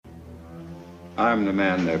I'm the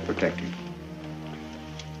man they're protecting.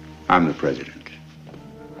 I'm the president.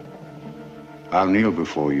 I'll kneel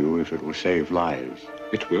before you if it will save lives.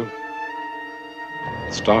 It will.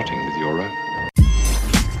 Starting with your own.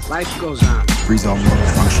 Life goes on. Freeze all normal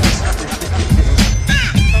functions.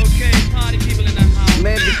 Okay, party people in the house.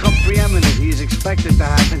 May become preeminent. He's expected to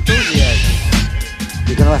have enthusiasm.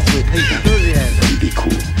 You're gonna have to repeat that. Enthusiasm. Be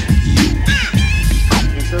cool. You be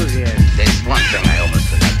cool. Enthusiasm. There's one thing I almost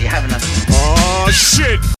forgot. Do you have enough? Oh,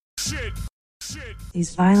 shit!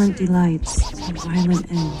 These violent delights have violent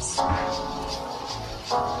ends.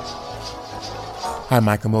 Hi, I'm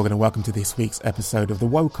Michael Morgan, and welcome to this week's episode of the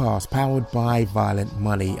WOCast, powered by Violent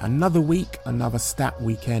Money. Another week, another stacked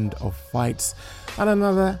weekend of fights, and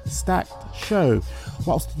another stacked show.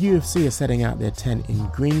 Whilst the UFC are setting out their tent in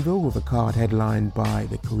Greenville with a card headlined by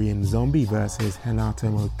the Korean Zombie versus Renato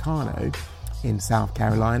Moicano in South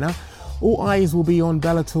Carolina, all eyes will be on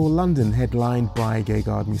Bellator London, headlined by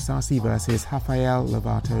Gegard Mousasi versus Rafael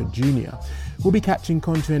Lovato Jr. We'll be catching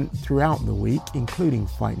content throughout the week, including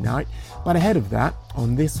Fight Night, but ahead of that,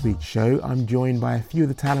 on this week's show, I'm joined by a few of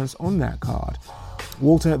the talents on that card.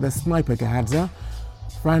 Walter the Sniper Gahadza,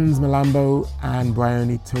 Franz Malambo and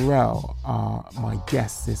Bryony Terrell are my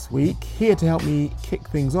guests this week. Here to help me kick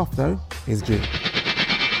things off, though, is G.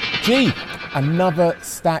 G, another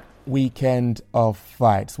stacked weekend of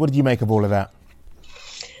fights. What did you make of all of that?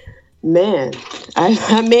 Man,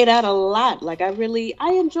 I made out a lot. Like, I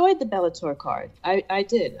enjoyed the Bellator card. I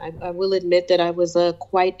did. I will admit that I was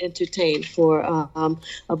quite entertained for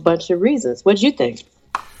a bunch of reasons. What did you think?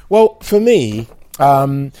 Well, for me,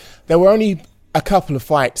 there were only a couple of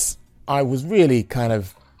fights I was really kind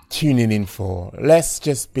of tuning in for. Let's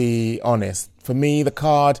just be honest. For me, the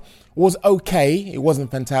card was okay. It wasn't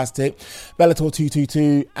fantastic. Bellator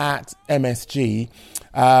 222 at MSG,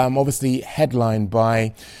 obviously headlined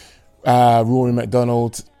by Rory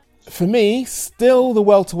McDonald. For me, still the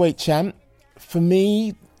welterweight champ. For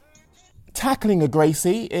me, tackling a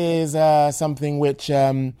Gracie is something which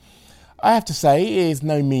I have to say is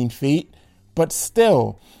no mean feat, but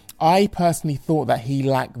still, I personally thought that he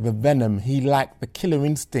lacked the venom, he lacked the killer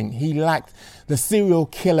instinct, he lacked the serial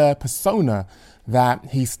killer persona that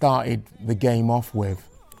he started the game off with.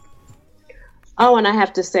 Oh, and I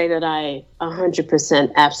have to say that I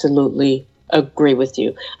 100% absolutely agree with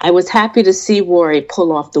you. I was happy to see Rory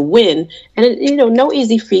pull off the win. And, no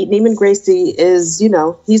easy feat. Neiman Gracie is,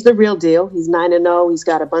 he's the real deal. He's 9-0. He's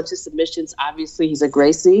got a bunch of submissions. Obviously, he's a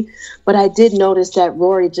Gracie. But I did notice that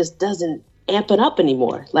Rory just doesn't amp it up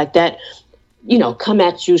anymore. Like that, come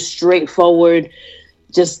at you straightforward,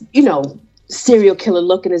 just, serial killer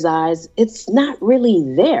look in his eyes. It's not really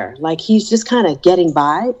there. Like, he's just kind of getting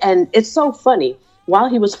by. And it's so funny. While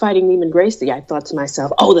he was fighting Neiman Gracie, I thought to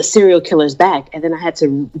myself, oh, the serial killer's back. And then I had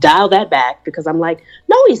to dial that back because I'm like,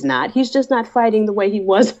 no, he's not. He's just not fighting the way he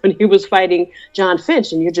was when he was fighting John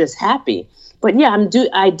Finch, and you're just happy. But yeah,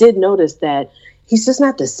 I did notice that he's just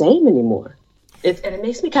not the same anymore. And it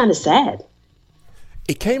makes me kind of sad.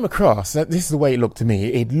 It came across, this is the way it looked to me,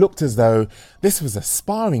 it looked as though this was a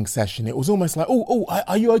sparring session. It was almost like,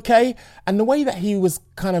 are you okay? And the way that he was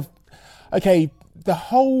kind of, okay, the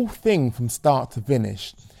whole thing from start to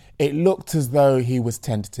finish, it looked as though he was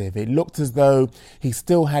tentative. It looked as though he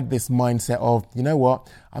still had this mindset of, you know what,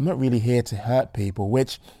 I'm not really here to hurt people,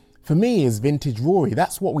 which for me is vintage Rory.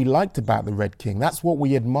 That's what we liked about the Red King. That's what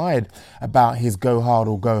we admired about his go hard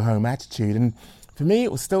or go home attitude. And for me,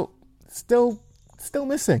 it was still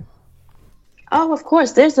missing. Oh, of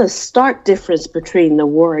course. There's a stark difference between the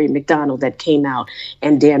Rory McDonald that came out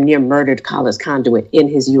and damn near murdered Carlos Condit in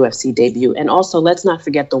his UFC debut. And also, let's not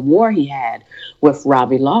forget the war he had with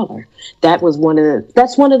Robbie Lawler. That's one of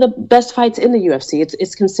the best fights in the UFC.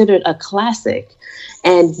 It's considered a classic.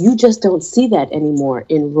 And you just don't see that anymore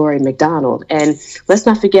in Rory McDonald. And let's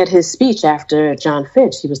not forget his speech after John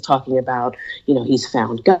Finch. He was talking about, he's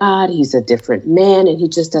found God, he's a different man, and he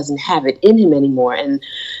just doesn't have it in him anymore. And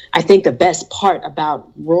I think the best part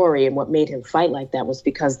about Rory and what made him fight like that was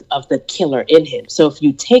because of the killer in him. So if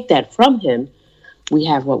you take that from him, we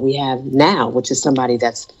have what we have now, which is somebody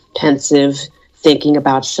that's pensive, thinking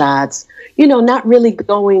about shots, not really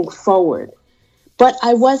going forward. But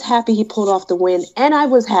I was happy he pulled off the win, and I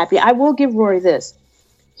was happy. I will give Rory this.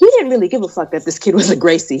 He didn't really give a fuck that this kid was a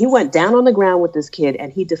Gracie. He went down on the ground with this kid,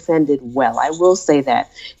 and he defended well. I will say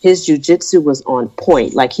that. His jiu-jitsu was on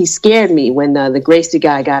point. Like, he scared me when the Gracie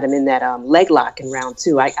guy got him in that leg lock in round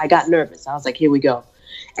 2. I got nervous. I was like, here we go.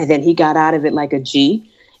 And then he got out of it like a G.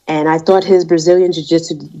 And I thought his Brazilian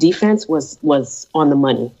jiu-jitsu defense was on the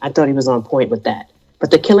money. I thought he was on point with that.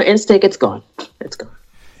 But the killer instinct, it's gone. It's gone.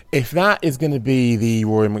 If that is going to be the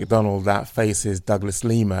Rory MacDonald that faces Douglas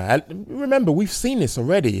Lima, and remember, we've seen this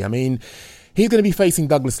already. I mean, he's going to be facing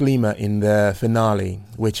Douglas Lima in the finale,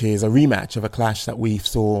 which is a rematch of a clash that we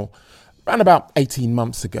saw around about 18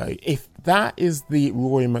 months ago. If that is the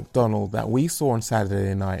Rory MacDonald that we saw on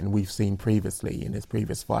Saturday night and we've seen previously in his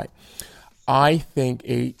previous fight, I think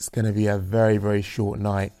it's going to be a very, very short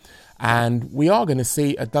night. And we are going to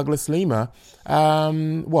see a Douglas Lima,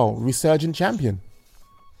 resurgent champion.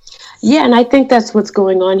 Yeah, and I think that's what's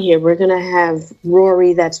going on here. We're going to have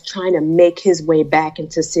Rory that's trying to make his way back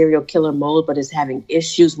into serial killer mode, but is having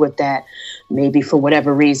issues with that, maybe for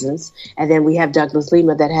whatever reasons. And then we have Douglas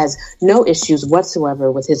Lima that has no issues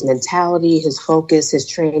whatsoever with his mentality, his focus, his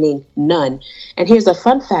training, none. And here's a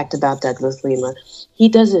fun fact about Douglas Lima. He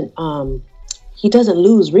doesn't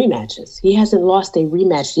lose rematches. He hasn't lost a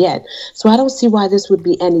rematch yet. So I don't see why this would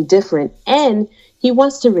be any different. And he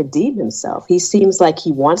wants to redeem himself. He seems like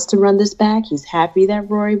he wants to run this back. He's happy that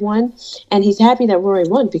Rory won. And he's happy that Rory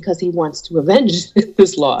won because he wants to avenge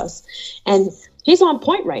this loss. And he's on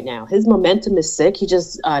point right now. His momentum is sick. He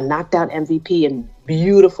just knocked out MVP in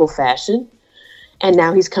beautiful fashion. And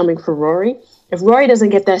now he's coming for Rory. If Rory doesn't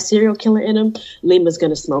get that serial killer in him, Lima's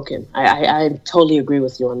going to smoke him. I totally agree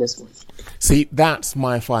with you on this one. See, that's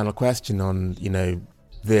my final question on,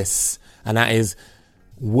 this. And that is,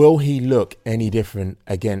 will he look any different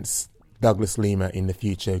against Douglas Lima in the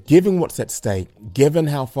future, given what's at stake, given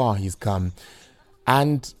how far he's come,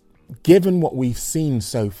 and given what we've seen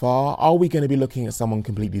so far? Are we going to be looking at someone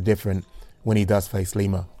completely different when he does face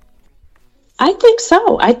Lima? I think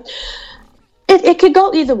so. It could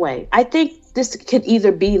go either way. I think this could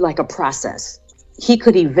either be like a process. He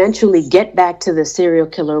could eventually get back to the serial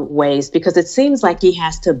killer ways, because it seems like he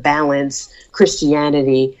has to balance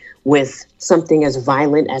Christianity with something as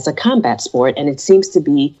violent as a combat sport. And it seems to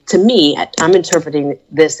be, to me, I'm interpreting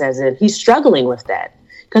this as in he's struggling with that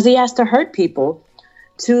because he has to hurt people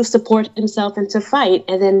to support himself and to fight.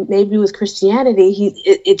 And then maybe with Christianity,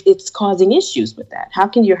 it's causing issues with that. How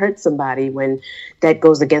can you hurt somebody when that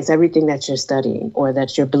goes against everything that you're studying or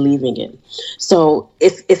that you're believing in? So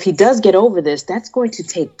if he does get over this, that's going to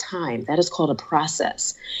take time. That is called a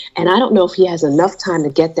process. And I don't know if he has enough time to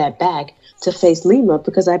get that back to face Lima,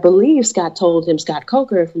 because I believe Scott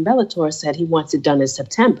Coker from Bellator said he wants it done in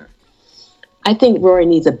September. I think Rory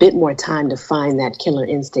needs a bit more time to find that killer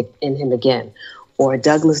instinct in him again. Or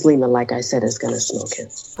Douglas Lima, like I said, is going to smoke him,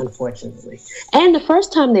 unfortunately. And the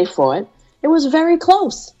first time they fought, it was very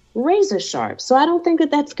close, razor sharp. So I don't think that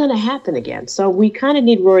that's going to happen again. So we kind of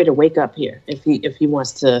need Rory to wake up here if he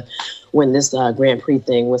wants to win this Grand Prix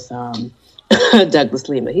thing with Douglas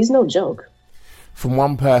Lima. He's no joke. From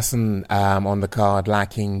one person on the card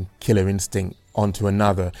lacking killer instinct onto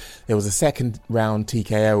another, there was a second round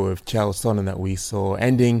TKO of Chael Sonnen that we saw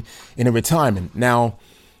ending in a retirement. Now,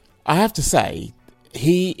 I have to say,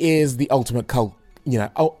 he is the ultimate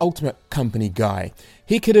company guy.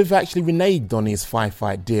 He could have actually reneged on his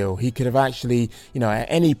 5-fight deal. He could have actually, at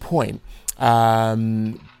any point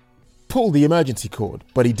pulled the emergency cord,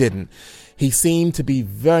 but he didn't. He seemed to be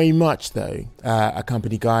very much, though, a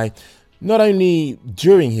company guy, not only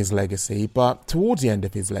during his legacy, but towards the end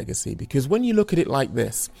of his legacy. Because when you look at it like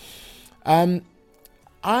this, I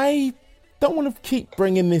don't want to keep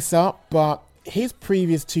bringing this up, but his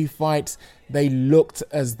previous two fights, they looked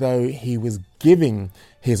as though he was giving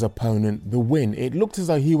his opponent the win. It looked as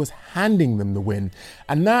though he was handing them the win.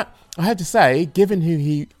 And that, I have to say, given who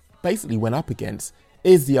he basically went up against,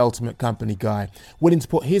 is the ultimate company guy, willing to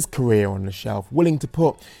put his career on the shelf, willing to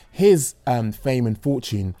put his fame and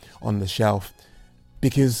fortune on the shelf,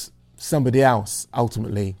 because somebody else,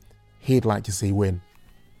 ultimately, he'd like to see win.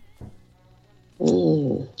 Yeah,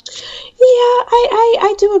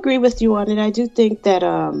 I do agree with you on it. I do think that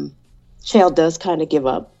Chael does kind of give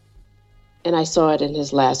up. And I saw it in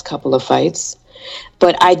his last couple of fights.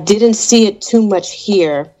 But I didn't see it too much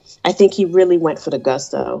here. I think he really went for the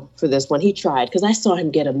gusto for this one. He tried, because I saw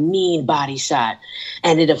him get a mean body shot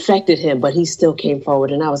and it affected him, but he still came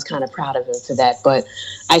forward, and I was kind of proud of him for that. But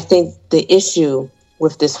I think the issue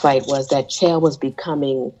with this fight was that Chael was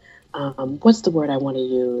becoming, what's the word I want to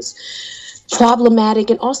use? Problematic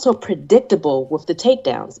and also predictable with the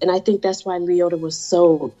takedowns. And I think that's why Lyoto was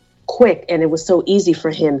so quick, and it was so easy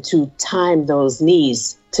for him to time those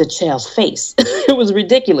knees to Chael's face. It was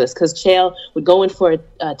ridiculous, because Chael would go in for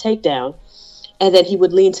a takedown, and then he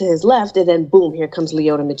would lean to his left, and then boom, here comes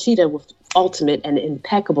Lyoto Machida with ultimate and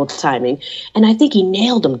impeccable timing. And I think he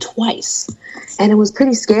nailed him twice. And it was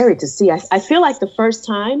pretty scary to see. I feel like the first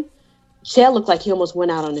time Chael looked like he almost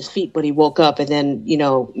went out on his feet, but he woke up, and then,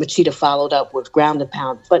 Machida followed up with ground and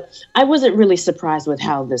pound. But I wasn't really surprised with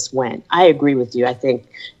how this went. I agree with you. I think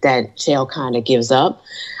that Chael kind of gives up.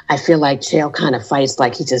 I feel like Chael kind of fights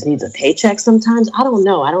like he just needs a paycheck sometimes. I don't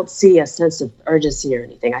know. I don't see a sense of urgency or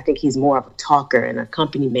anything. I think he's more of a talker and a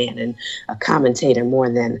company man and a commentator more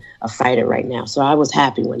than a fighter right now. So I was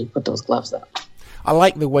happy when he put those gloves up. I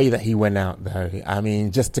like the way that he went out, though. I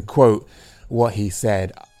mean, just to quote what he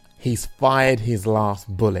said, he's fired his last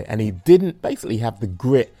bullet, and he didn't basically have the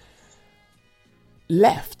grit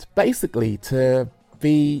left, basically, to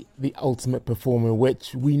be the ultimate performer,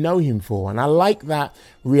 which we know him for. And I like that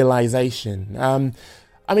realization.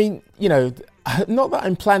 I mean, not that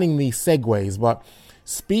I'm planning these segues, but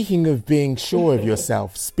speaking of being sure of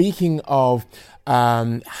yourself, speaking of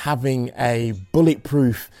having a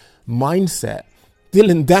bulletproof mindset,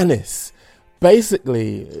 Dillon Danis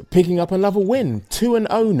basically picking up another win,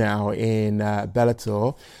 2-0 now in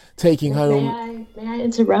Bellator, taking home... May I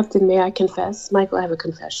interrupt and may I confess? Michael, I have a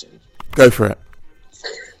confession. Go for it.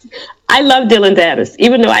 I love Dillon Danis,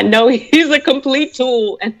 even though I know he's a complete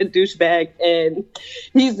tool and a douchebag, and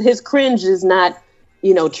his cringe is not,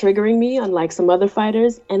 triggering me, unlike some other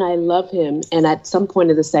fighters, and I love him. And at some point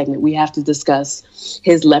of the segment, we have to discuss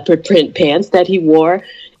his leopard print pants that he wore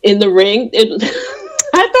in the ring.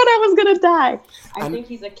 I thought I was gonna die. I think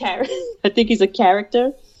he's a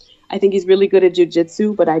character. I think he's really good at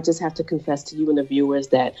jiu-jitsu, but I just have to confess to you and the viewers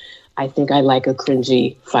that I think I like a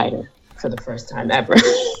cringy fighter for the first time ever.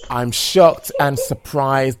 I'm shocked and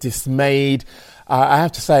surprised, dismayed. I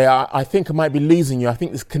have to say, I think I might be losing you. I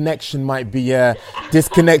think this connection might be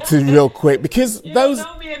disconnected real quick, because you don't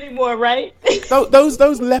know me anymore, right?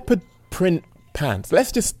 those leopard print pants.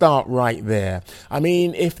 Let's just start right there. I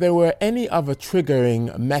mean, if there were any other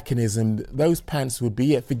triggering mechanism, those pants would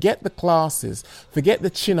be it. Forget the classes, forget the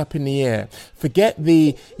chin up in the air, forget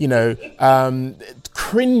the,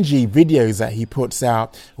 cringy videos that he puts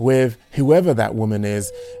out with whoever that woman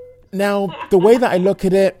is. Now, the way that I look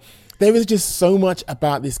at it, there is just so much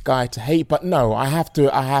about this guy to hate, but no, I have to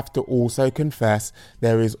also confess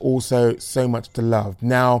there is also so much to love.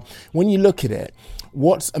 Now, when you look at it,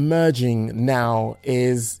 what's emerging now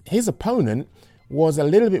is his opponent was a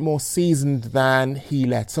little bit more seasoned than he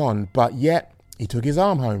let on, but yet he took his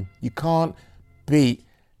arm home. You can't beat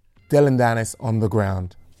Dillon Danis on the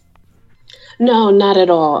ground. No, not at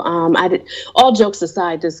all. All jokes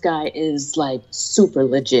aside, this guy is like super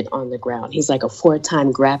legit on the ground. He's like a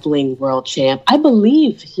 4-time grappling world champ. I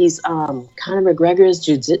believe he's Conor McGregor's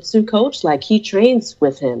jiu-jitsu coach. Like, he trains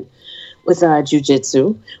with him with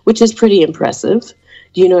jiu-jitsu, which is pretty impressive.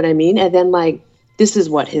 Do you know what I mean? And then, this is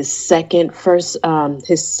his first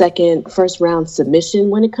round submission.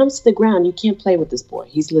 When it comes to the ground, you can't play with this boy.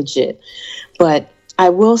 He's legit. But I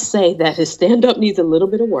will say that his stand-up needs a little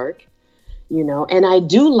bit of work. And I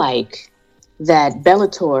do like that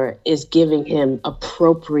Bellator is giving him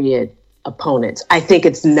appropriate opponents. I think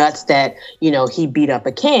it's nuts that, he beat up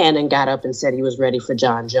a can and got up and said he was ready for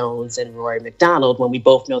John Jones and Rory McDonald, when we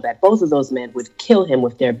both know that both of those men would kill him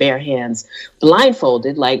with their bare hands,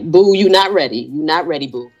 blindfolded, like, boo, you're not ready,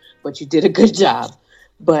 boo, but you did a good job.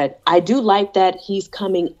 But I do like that he's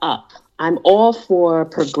coming up. I'm all for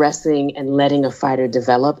progressing and letting a fighter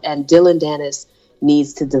develop, and Dillon Danis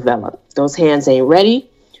needs to develop. Those hands ain't ready,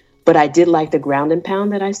 but I did like the ground and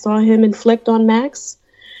pound that I saw him inflict on Max.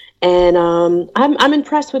 And I'm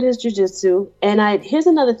impressed with his jiu-jitsu. And here's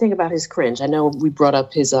another thing about his cringe. I know we brought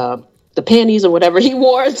up his the panties or whatever he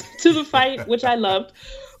wore to the fight, which I loved.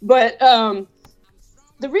 But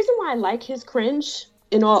the reason why I like his cringe,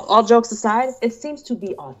 in all jokes aside, it seems to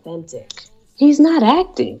be authentic. He's not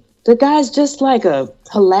acting. The guy's just like a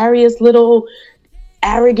hilarious little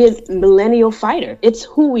arrogant millennial fighter. It's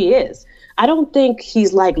who he is. I don't think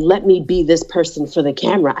he's like, let me be this person for the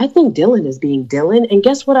camera. I think Dillon is being Dillon, and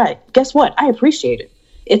guess what? I appreciate it.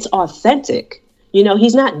 It's authentic.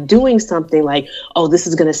 He's not doing something like, oh, this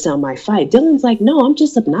is going to sell my fight. Dillon's like, no, I'm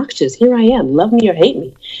just obnoxious. Here I am. Love me or hate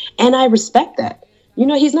me. And I respect that.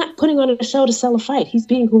 He's not putting on a show to sell a fight. He's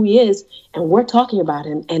being who he is, and we're talking about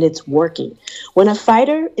him, and it's working. When a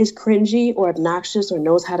fighter is cringy or obnoxious or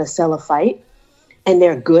knows how to sell a fight, and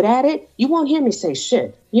they're good at it, you won't hear me say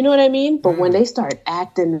shit. You know what I mean? But when they start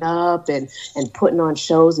acting up and putting on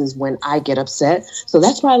shows is when I get upset. So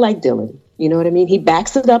that's why I like Dillon. You know what I mean? He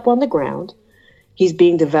backs it up on the ground. He's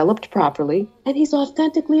being developed properly, and he's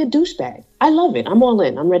authentically a douchebag. I love it. I'm all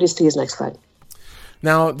in. I'm ready to see his next fight.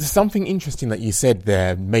 Now, there's something interesting that you said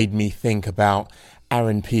there made me think about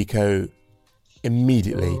Aaron Pico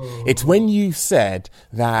immediately. It's when you said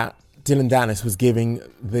that Dylan Dennis was giving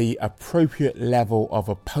the appropriate level of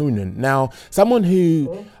opponent. Now, someone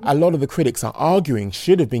who a lot of the critics are arguing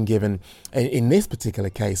should have been given, in this particular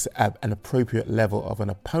case, an appropriate level of an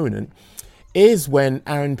opponent is when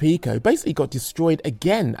Aaron Pico basically got destroyed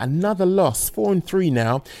again. Another loss, 4-3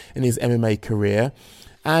 now in his MMA career.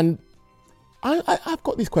 And I've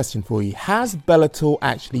got this question for you. Has Bellator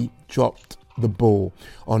actually dropped the ball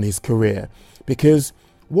on his career? Because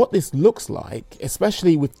what this looks like,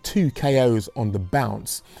 especially with 2 KOs on the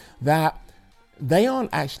bounce, that they aren't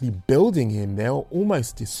actually building him, they're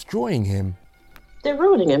almost destroying him. They're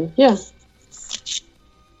ruining him, yeah.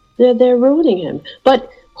 They're ruining him. But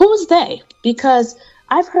who's they? Because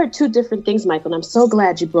I've heard 2 different things, Michael, and I'm so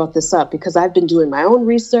glad you brought this up because I've been doing my own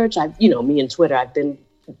research. Me and Twitter, I've been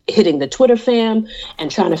hitting the Twitter fam and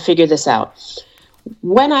trying to figure this out.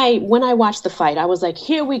 When I watched the fight, I was like,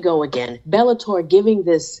 here we go again. Bellator giving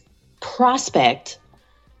this prospect,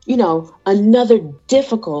 another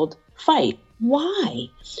difficult fight. Why?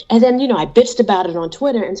 And then, I bitched about it on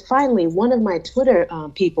Twitter. And finally, one of my Twitter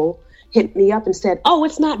people hit me up and said, oh,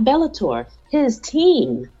 it's not Bellator. His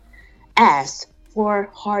team asked for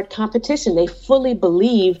hard competition. They fully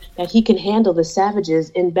believe that he can handle the savages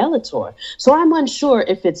in Bellator. So I'm unsure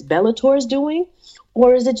if it's Bellator's doing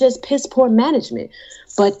or is it just piss poor management?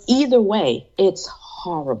 But either way, it's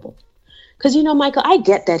horrible. Because, Michael, I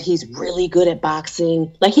get that he's really good at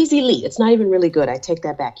boxing. Like, he's elite. It's not even really good. I take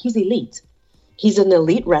that back. He's elite. He's an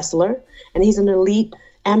elite wrestler, and he's an elite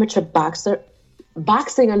amateur boxer,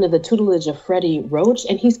 boxing under the tutelage of Freddie Roach,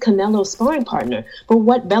 and he's Canelo's sparring partner. But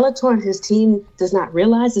what Bellator and his team does not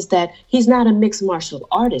realize is that he's not a mixed martial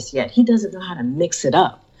artist yet. He doesn't know how to mix it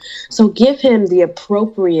up. So give him the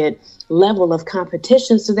appropriate level of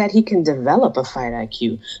competition so that he can develop a fight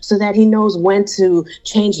IQ, so that he knows when to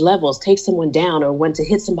change levels, take someone down, or when to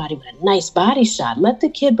hit somebody with a nice body shot. Let the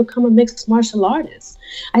kid become a mixed martial artist.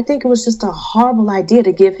 I think it was just a horrible idea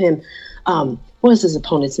to give him, what is his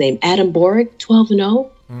opponent's name? Adam Boric, 12-0?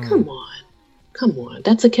 Come on.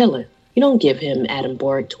 That's a killer. You don't give him Adam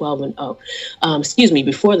Boric 12-0.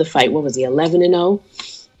 Before the fight, what was he, 11-0?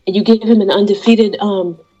 And you give him an undefeated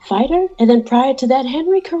fighter, and then prior to that,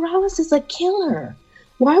 Henry Corrales is a killer.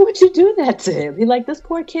 Why would you do that to him? This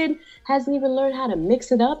poor kid hasn't even learned how to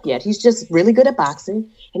mix it up yet. He's just really good at boxing,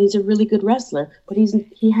 and he's a really good wrestler, but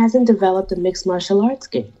he hasn't developed a mixed martial arts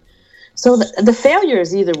game. So the failure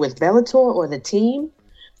is either with Bellator or the team,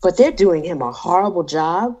 but they're doing him a horrible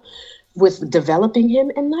job with developing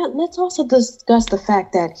him. And let's also discuss the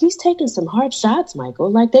fact that he's taking some hard shots,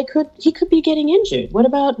 Michael. Like he could be getting injured. What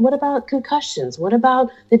about concussions? What about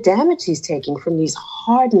the damage he's taking from these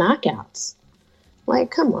hard knockouts?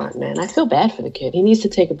 Like, come on, man. I feel bad for the kid. He needs to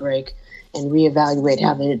take a break and reevaluate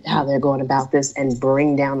how they're going about this and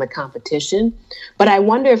bring down the competition. But I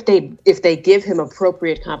wonder if they give him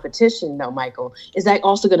appropriate competition, though, Michael, is that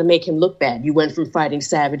also going to make him look bad? You went from fighting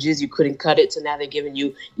savages, you couldn't cut it, so now they're giving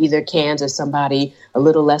you either cans or somebody a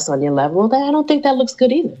little less on your level. I don't think that looks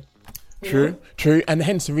good either. True. And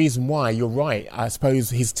hence the reason why, you're right. I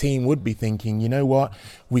suppose his team would be thinking, you know what,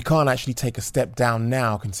 we can't actually take a step down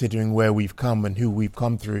now considering where we've come and who we've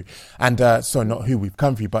come through. And sorry, not who we've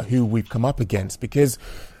come through, but who we've come up against. Because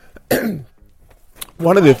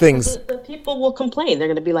one of the things... The people will complain. They're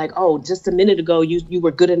going to be like, oh, just a minute ago you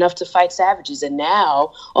were good enough to fight savages. And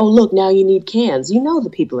now, oh, look, now you need cans. The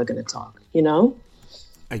people are going to talk,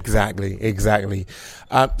 Exactly.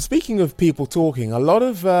 Speaking of people talking, a lot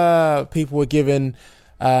of people were given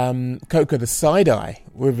Coco the side eye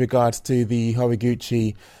with regards to the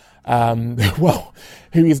Horiguchi,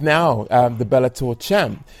 who is now the Bellator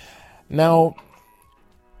champ. Now,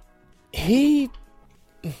 I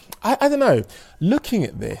don't know, looking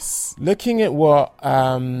at what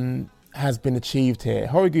has been achieved here,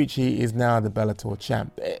 Horiguchi is now the Bellator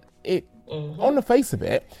champ. On the face of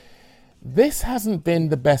it, this hasn't been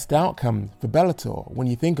the best outcome for Bellator when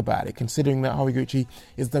you think about it, considering that Horiguchi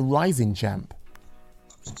is the rising champ.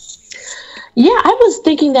 Yeah, I was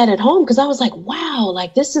thinking that at home because I was like, wow,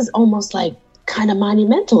 like this is almost like kind of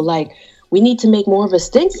monumental. Like we need to make more of a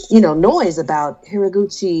stink, noise about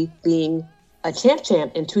Horiguchi being a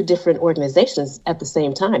champ in 2 different organizations at the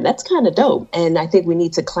same time. That's kind of dope. And I think we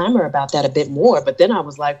need to clamor about that a bit more. But then I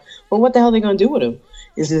was like, well, what the hell are they going to do with him?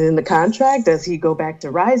 Is it in the contract? Does he go back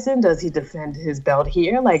to Rizin? Does he defend his belt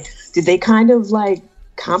here? Like, did they kind of like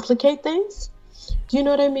complicate things? Do you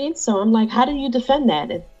know what I mean? So I'm like, how do you defend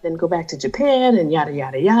that and then go back to Japan and yada,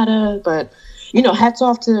 yada, yada? But, hats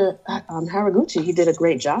off to Horiguchi. He did a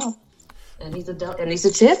great job. And he's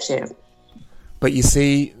a champ. But you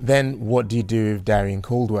see, then what do you do with Darian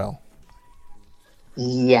Caldwell?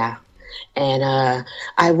 Yeah. And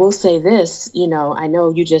I will say this, I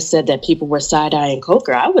know you just said that people were side-eyeing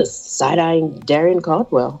Coker. I was side-eyeing Darrion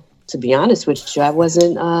Caldwell, to be honest with you. I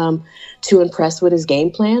wasn't too impressed with his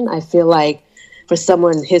game plan. I feel like for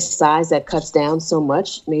someone his size that cuts down so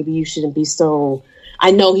much, maybe you shouldn't be so... I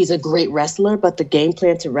know he's a great wrestler, but the game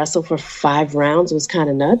plan to wrestle for 5 rounds was kind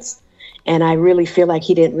of nuts. And I really feel like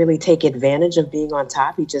he didn't really take advantage of being on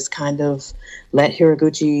top. He just kind of let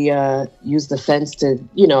Hiraguchi use the fence to,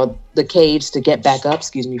 the cage to get back up.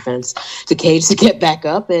 The cage to get back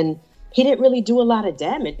up. And he didn't really do a lot of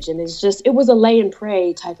damage. And it was a lay and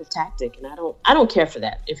pray type of tactic. And I don't care for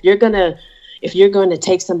that. If you're going to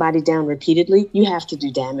take somebody down repeatedly, you have to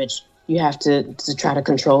do damage. You have to try to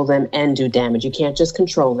control them and do damage. You can't just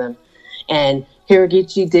control them. And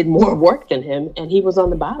Hiraguchi did more work than him, and he was on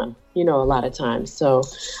the bottom, a lot of times. So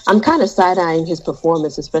I'm kind of side-eyeing his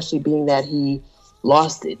performance, especially being that he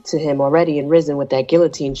lost it to him already in Rizin with that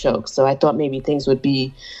guillotine choke. So I thought maybe things would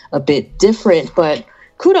be a bit different, but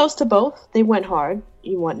kudos to both. They went hard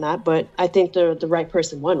and whatnot, but I think the right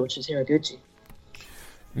person won, which is Hiraguchi.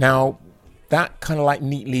 Now, that kind of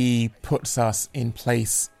neatly puts us in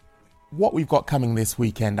place. What we've got coming this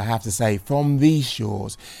weekend, I have to say, from these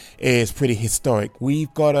shores is pretty historic.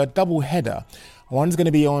 We've got a double header. One's going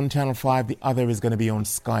to be on Channel 5, the other is going to be on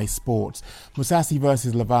Sky Sports. Mousasi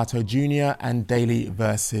versus Lovato Jr. and Daly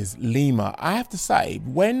versus Lima. I have to say,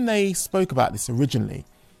 when they spoke about this originally,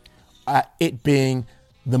 it being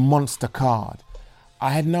the monster card, I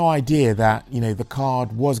had no idea that, the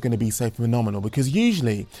card was going to be so phenomenal, because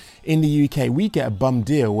usually in the UK, we get a bum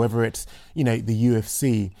deal, whether it's, the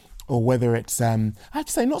UFC or whether it's, I have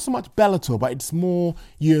to say, not so much Bellator, but it's more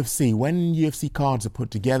UFC. When UFC cards are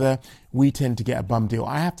put together, we tend to get a bum deal.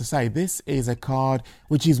 I have to say, this is a card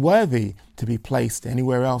which is worthy to be placed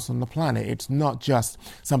anywhere else on the planet. It's not just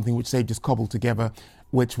something which they just cobbled together,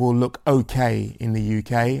 which will look okay in the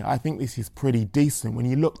UK. I think this is pretty decent. When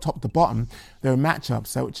you look top to bottom, there are matchups.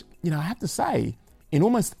 So, which, I have to say, in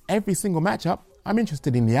almost every single matchup, I'm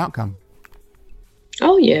interested in the outcome.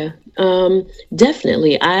 Oh, yeah,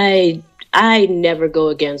 definitely. I never go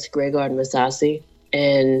against Gegard Mousasi.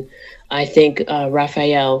 And I think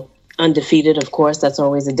Rafael, undefeated, of course, that's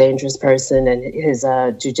always a dangerous person. And his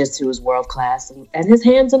jiu-jitsu is world-class. And his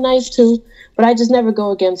hands are nice, too. But I just never go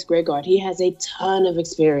against Gegard. He has a ton of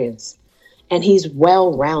experience. And he's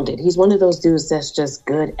well-rounded. He's one of those dudes that's just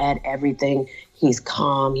good at everything. He's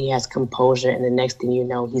calm. He has composure. And the next thing you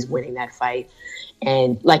know, he's winning that fight.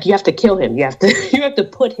 And you have to kill him. You have to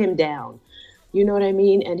put him down. You know what I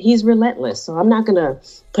mean? And he's relentless. So I'm not going to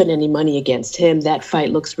put any money against him. That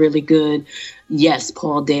fight looks really good. Yes,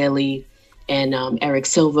 Paul Daly and Eric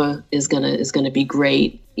Silva is gonna be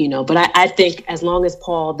great. But I think as long as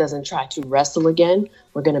Paul doesn't try to wrestle again,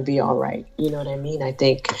 we're going to be all right. You know what I mean? I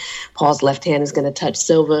think Paul's left hand is going to touch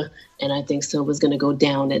Silva, and I think Silva's going to go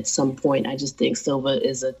down at some point. I just think Silva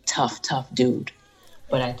is a tough dude.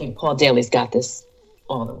 But I think Paul Daly's got this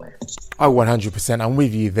all the way. Oh, 100%. I'm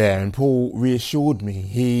with you there. And Paul reassured me.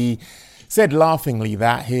 He said laughingly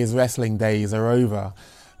that his wrestling days are over.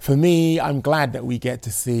 For me, I'm glad that we get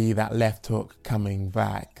to see that left hook coming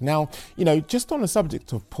back. Now, just on the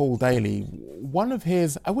subject of Paul Daly, one of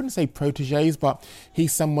his, I wouldn't say proteges, but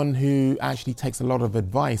he's someone who actually takes a lot of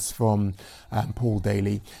advice from Paul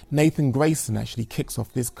Daly. Nathan Grayson actually kicks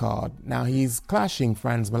off this card. Now, he's clashing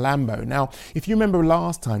Franz Malambo. Now, if you remember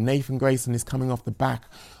last time, Nathan Grayson is coming off the back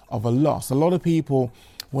of a loss. A lot of people,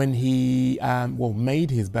 when he made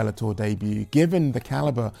his Bellator debut, given the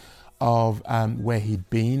caliber of where he'd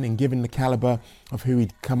been and given the caliber of who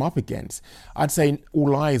he'd come up against, I'd say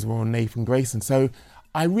all eyes were on Nathan Grayson. So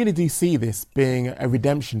I really do see this being a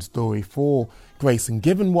redemption story for Grayson,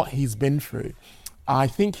 given what he's been through. I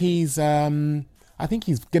think he's going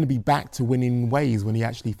to be back to winning ways when he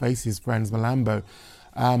actually faces Franz Malambo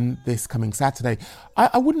this coming Saturday.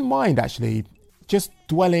 I wouldn't mind actually just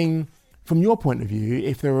dwelling from your point of view,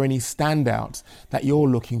 if there are any standouts that you're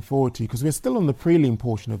looking forward to, because we're still on the prelim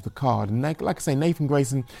portion of the card. And like I say, Nathan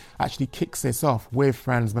Grayson actually kicks this off with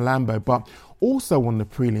Franz Malambo, but also on the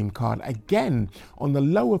prelim card, again, on the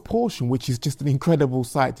lower portion, which is just an incredible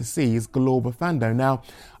sight to see, is Galor Bafando. Now,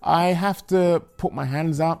 I have to put my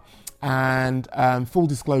hands up and full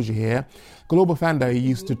disclosure here, Galor Bafando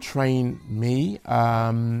used to train me.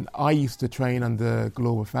 I used to train under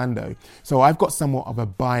Galor Bafando. So I've got somewhat of a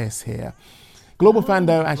bias here. Galor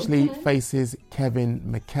Bafando actually faces Kevin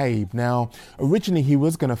McCabe. Now, originally he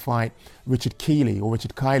was going to fight Richard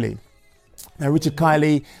Kiley. Now, Richard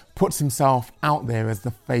Kiley puts himself out there as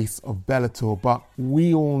the face of Bellator, but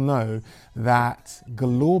we all know that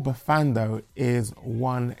Galore Bafando is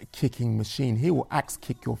one kicking machine. He will axe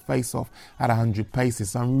kick your face off at 100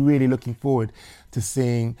 paces. So I'm really looking forward to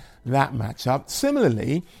seeing that matchup.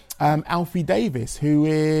 Similarly, Alfie Davis, who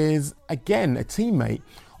is, again, a teammate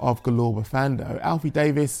of Galore Bafando. Alfie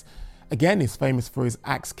Davis, again, is famous for his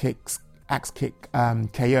axe kick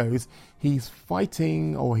KOs. He's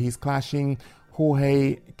fighting, or he's clashing,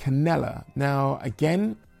 Jorge Canella. Now,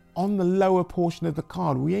 again, on the lower portion of the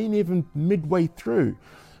card, we ain't even midway through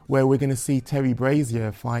where we're going to see Terry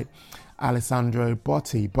Brazier fight Alessandro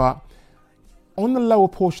Botti. But on the lower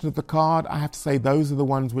portion of the card, I have to say those are the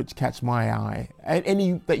ones which catch my eye.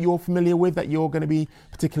 Any that you're familiar with that you're going to be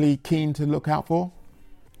particularly keen to look out for?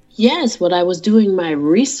 Yes, when I was doing my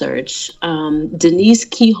research, Denise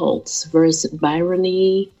Keyholtz versus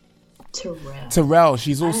Bryony Terrell.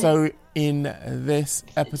 She's also in this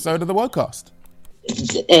episode of the Wocast.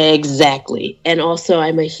 Exactly. And also,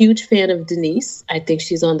 I'm a huge fan of Denise. I think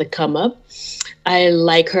she's on the come up. I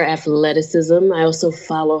like her athleticism. I also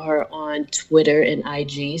follow her on Twitter and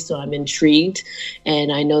IG, so I'm intrigued.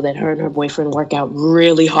 And I know that her and her boyfriend work out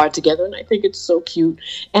really hard together, and I think it's so cute.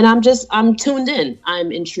 And I'm tuned in.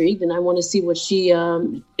 I'm intrigued, and I want to see what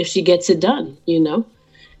if she gets it done,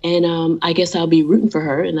 And I guess I'll be rooting for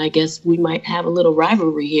her, and I guess we might have a little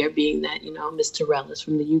rivalry here, being that, Miss Terrell is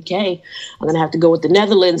from the UK. I'm going to have to go with the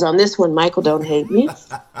Netherlands on this one. Michael, don't hate me.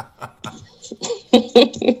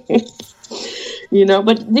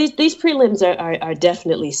 But these prelims are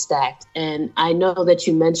definitely stacked. And I know that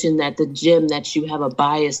you mentioned that the gym that you have a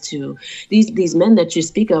bias to, these men that you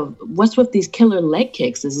speak of, what's with these killer leg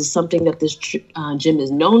kicks? Is this something that this gym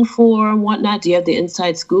is known for and whatnot? Do you have the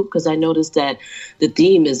inside scoop? Because I noticed that the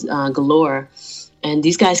theme is Galore, and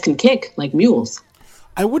these guys can kick like mules.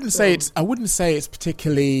 I wouldn't say it's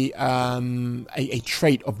particularly a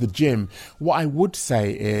trait of the gym. What I would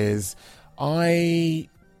say is I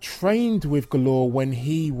trained with Galore when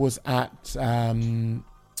he was at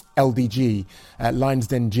LDG, at Lions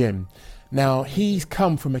Den Gym. Now, he's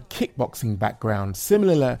come from a kickboxing background,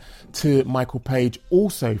 similar to Michael Page,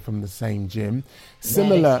 also from the same gym,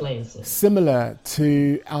 similar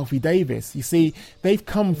to Alfie Davis. You see, they've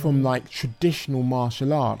come from like traditional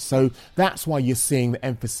martial arts. So that's why you're seeing the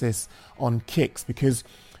emphasis on kicks, because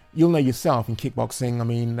you'll know yourself in kickboxing, I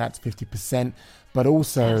mean, that's 50%. But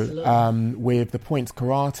also with the points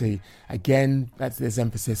karate, again, there's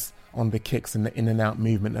emphasis on the kicks and the in and out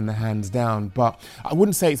movement and the hands down. But I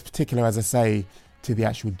wouldn't say it's particular, as I say, to the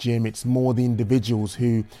actual gym. It's more the individuals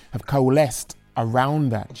who have coalesced around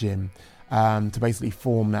that gym to basically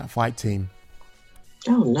form that fight team.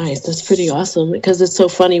 Oh, nice. That's pretty awesome, because it's so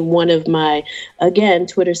funny. One of my, again,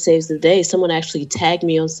 Twitter saves the day, someone actually tagged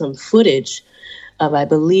me on some footage of, I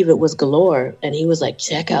believe it was Galore, and he was like,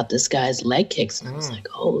 check out this guy's leg kicks. And I was like,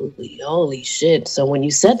 holy shit. So when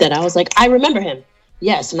you said that, I was like, I remember him.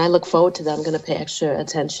 Yes, and I look forward to that. I'm going to pay extra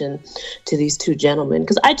attention to these two gentlemen,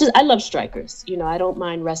 because I love strikers. I don't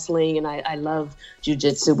mind wrestling, and I love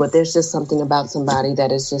jiu-jitsu, but there's just something about somebody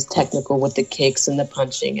that is just technical with the kicks and the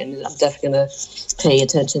punching, and I'm definitely going to pay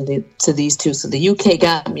attention to these two. So the UK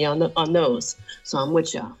got me on those, so I'm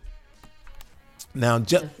with y'all. Now,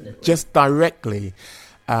 just directly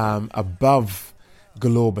above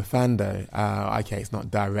Galore Bafando, okay, it's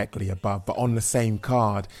not directly above, but on the same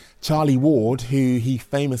card, Charlie Ward, who he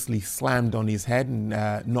famously slammed on his head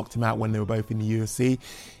and knocked him out when they were both in the UFC,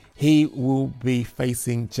 he will be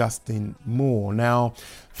facing Justin Moore. Now,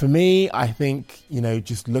 for me, I think,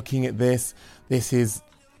 just looking at this is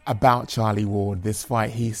about Charlie Ward, this fight.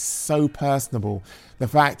 He's so personable. The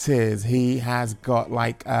fact is, he has got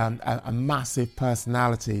like a massive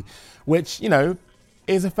personality, which,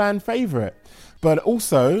 is a fan favorite. But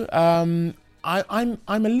also, I'm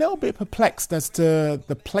a little bit perplexed as to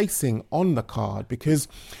the placing on the card, because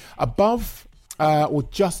above or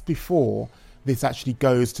just before this actually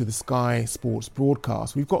goes to the Sky Sports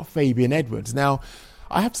broadcast, we've got Fabian Edwards. Now,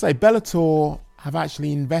 I have to say, Bellator have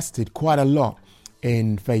actually invested quite a lot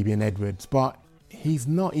in Fabian Edwards, but he's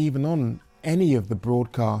not even on any of the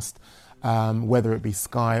broadcast, whether it be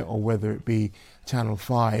Sky or whether it be Channel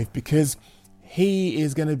 5, because he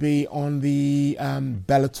is going to be on the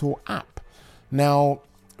Bellator app. Now,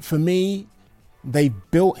 for me, they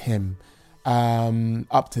built him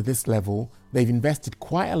up to this level. They've invested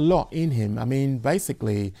quite a lot in him. I mean,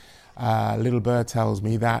 basically, Little Bird tells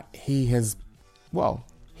me that he's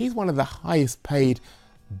one of the highest paid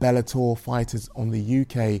Bellator fighters on the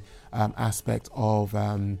UK aspect of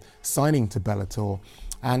signing to Bellator.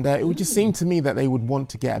 And it would just seem to me that they would want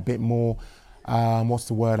to get a bit more what's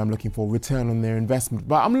the word I'm looking for? Return on their investment.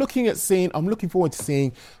 But I'm looking forward to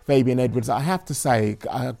seeing Fabian Edwards. I have to say,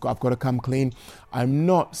 I've got to come clean. I'm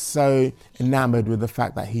not so enamored with the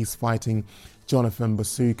fact that he's fighting Jonathan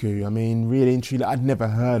Basuku. I mean, really and truly, I'd never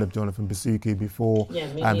heard of Jonathan Basuku before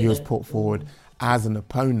he was put forward as an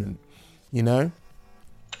opponent, you know?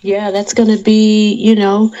 Yeah, that's going to be, you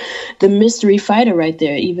know, the mystery fighter right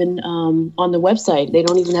there. Even on the website, they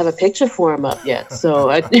don't even have a picture for him up yet. So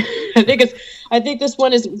I think this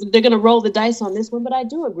one is, they're going to roll the dice on this one. But I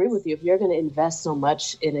do agree with you. If you're going to invest so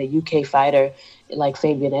much in a UK fighter like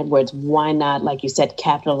Fabian Edwards, why not, like you said,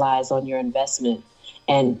 capitalize on your investment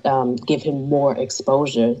and give him more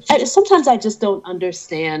exposure? Sometimes I just don't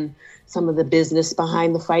understand some of the business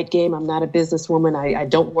behind the fight game. I'm not a businesswoman. I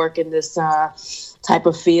don't work in this type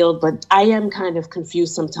of field, but I am kind of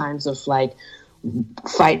confused sometimes of like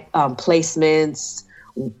fight placements.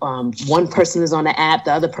 One person is on the app,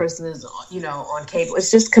 the other person is, you know, on cable.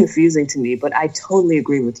 It's just confusing to me, but I totally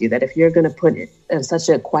agree with you that if you're going to put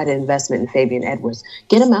quite an investment in Fabian Edwards,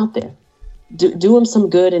 get him out there. Do him some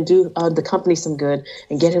good and do the company some good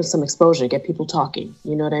and get him some exposure, get people talking.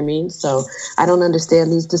 You know what I mean? So I don't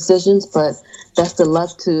understand these decisions, but best of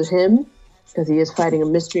luck to him because he is fighting a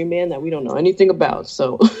mystery man that we don't know anything about.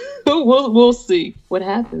 So we'll see what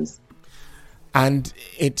happens. And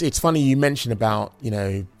it's funny you mentioned about, you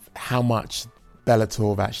know, how much Bellator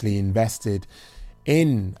have actually invested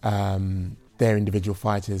in their individual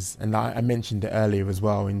fighters, and I mentioned it earlier as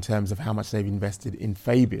well in terms of how much they've invested in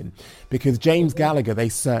Fabian, because James Gallagher they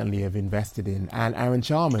certainly have invested in, and Aaron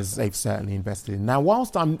Chalmers they've certainly invested in. Now,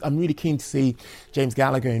 whilst I'm really keen to see James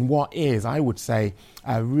Gallagher in what is, I would say,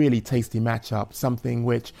 a really tasty matchup, something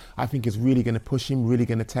which I think is really going to push him, really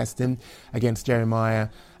going to test him against Jeremiah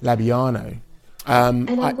Labiano. And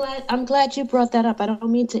I'm glad you brought that up. I don't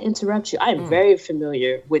mean to interrupt you. I am very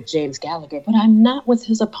familiar with James Gallagher, but I'm not with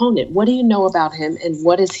his opponent. What do you know about him, and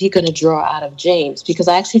what is he going to draw out of James? Because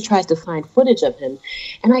I actually tried to find footage of him,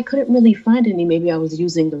 and I couldn't really find any. Maybe I was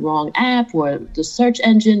using the wrong app or the search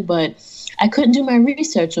engine, but I couldn't do my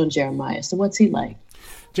research on Jeremiah. So what's he like?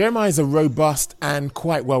 Jeremiah is a robust and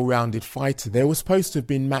quite well-rounded fighter. They were supposed to have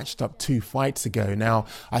been matched up 2 fights ago. Now,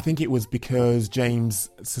 I think it was because James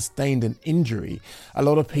sustained an injury. A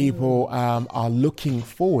lot of people are looking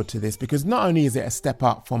forward to this because not only is it a step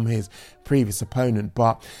up from his previous opponent,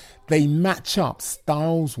 but they match up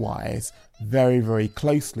styles-wise very, very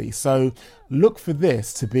closely. So look for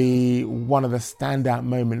this to be one of the standout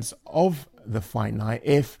moments of the fight night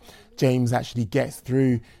if James actually gets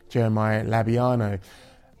through Jeremiah Labiano.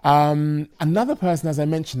 Another person, as I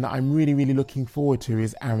mentioned, that I'm really, really looking forward to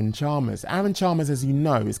is Aaron Chalmers. Aaron Chalmers, as you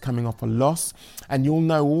know, is coming off a loss. And you'll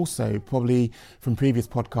know also, probably from previous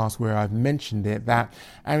podcasts where I've mentioned it, that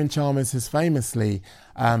Aaron Chalmers has famously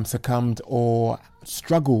succumbed or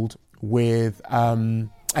struggled with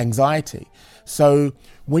anxiety. So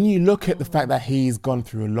when you look at the fact that he's gone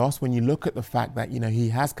through a loss, when you look at the fact that, you know, he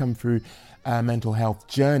has come through a mental health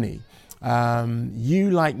journey, you,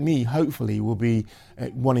 like me, hopefully will be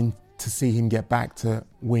wanting to see him get back to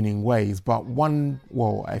winning ways. But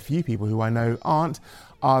a few people who I know aren't,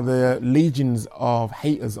 are the legions of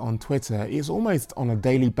haters on Twitter. It's almost on a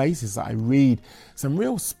daily basis that I read some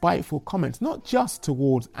real spiteful comments, not just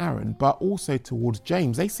towards Aaron, but also towards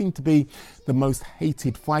James. They seem to be the most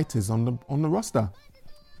hated fighters on the roster.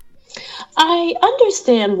 I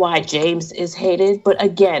understand why James is hated, but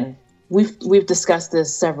again, we've discussed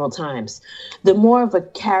this several times. The more of a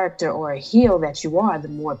character or a heel that you are, the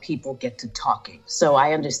more people get to talking. So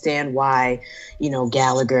I understand why, you know,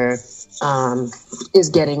 Gallagher is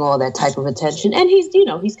getting all that type of attention. And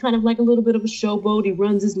he's kind of like a little bit of a showboat. He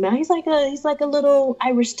runs his mouth. He's like a little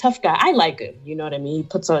Irish tough guy. I like him. You know what I mean? He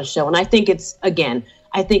puts on a show. And I think it's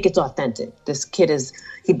authentic. This kid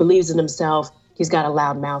he believes in himself. He's got a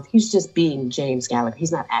loud mouth. He's just being James Gallagher.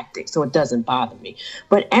 He's not acting, so it doesn't bother me.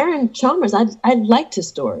 But Aaron Chalmers, I liked his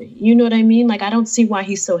story. You know what I mean? Like, I don't see why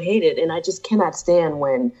he's so hated, and I just cannot stand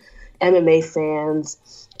when MMA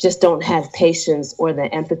fans just don't have patience or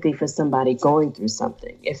the empathy for somebody going through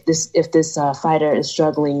something. If this fighter is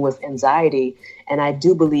struggling with anxiety, and I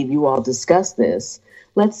do believe you all discussed this,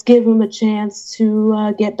 let's give him a chance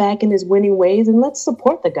to get back in his winning ways, and let's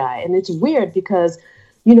support the guy. And it's weird because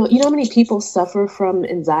you know how many people suffer from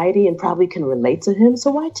anxiety and probably can relate to him?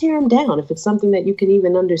 So why tear him down if it's something that you can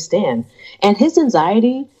even understand? And his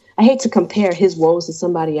anxiety, I hate to compare his woes to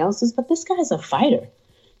somebody else's, but this guy's a fighter.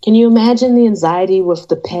 Can you imagine the anxiety with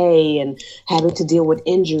the pay and having to deal with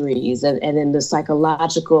injuries and then the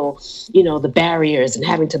psychological, you know, the barriers and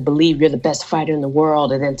having to believe you're the best fighter in the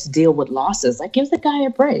world and then to deal with losses? Like, give the guy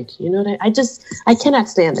a break. You know what I cannot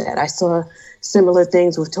stand that. I saw similar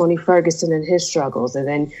things with Tony Ferguson and his struggles. And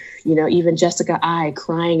then, you know, even Jessica Ai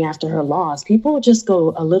crying after her loss. People just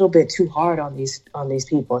go a little bit too hard on these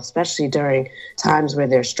people, especially during times where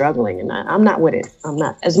they're struggling. And I'm not with it. I'm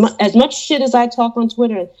not. As much shit as I talk on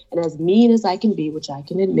Twitter and as mean as I can be, which I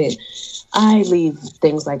can admit, I leave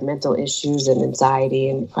things like mental issues and anxiety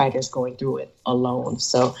and fighters going through it alone.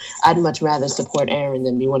 So I'd much rather support Aaron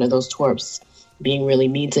than be one of those twerps being really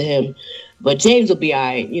mean to him. But James will be all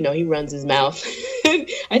right. You know, he runs his mouth.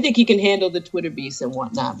 I think he can handle the Twitter beasts and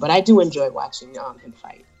whatnot. But I do enjoy watching him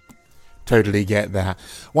fight. Totally get that.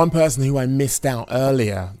 One person who I missed out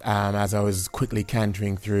earlier as I was quickly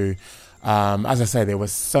cantering through, as I say, there are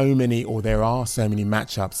so many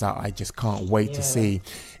matchups that I just can't wait to see,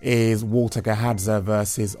 is Walter Gahadze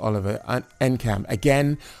versus Oliver Enkamp.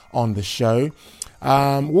 Again, on the show.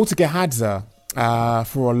 Walter Gahadze,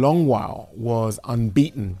 for a long while, was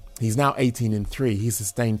unbeaten. He's now 18-3. He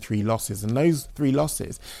sustained 3 losses. And those 3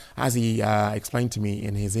 losses, as he explained to me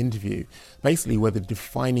in his interview, basically were the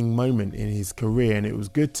defining moment in his career. And it was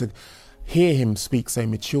good to hear him speak so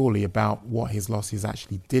maturely about what his losses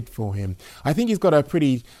actually did for him. I think he's got a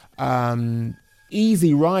pretty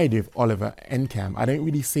easy ride with Oliver Enkamp. I don't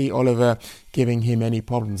really see Oliver giving him any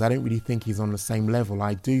problems. I don't really think he's on the same level.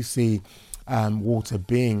 I do see Walter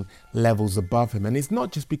being levels above him. And it's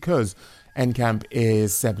not just because Enkamp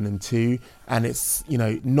is 7-2, and it's, you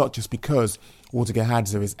know, not just because Walter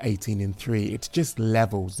Gahadze is 18-3. It's just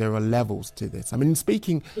levels. There are levels to this. I mean,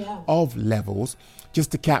 speaking of levels,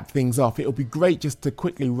 just to cap things off, it would be great just to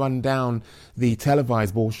quickly run down the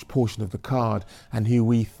televised portion of the card and who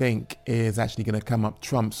we think is actually going to come up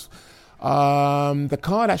trumps. The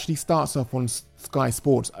card actually starts off on Sky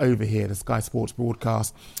Sports over here. The Sky Sports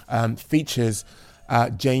broadcast features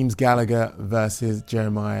James Gallagher versus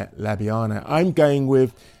Jeremiah Labiana. I'm going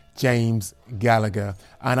with James Gallagher,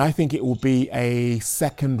 and I think it will be a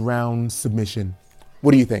second round submission.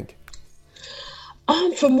 What do you think?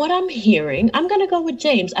 From what I'm hearing, I'm going to go with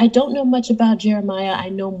James. I don't know much about Jeremiah. I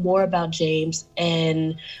know more about James,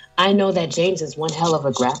 and I know that James is one hell of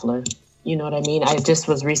a grappler. You know what I mean? I just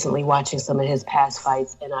was recently watching some of his past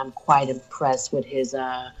fights, and I'm quite impressed with his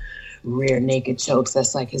rear naked chokes.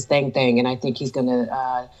 That's like his thing. And I think he's going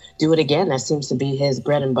to do it again. That seems to be his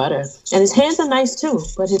bread and butter. And his hands are nice too,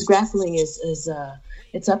 but his grappling is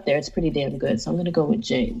it's up there. It's pretty damn good. So I'm going to go with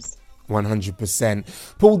James.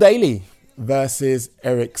 100%. Paul Daly versus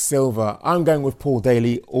Eric Silva. I'm going with Paul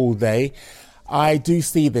Daly all day. I do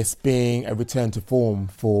see this being a return to form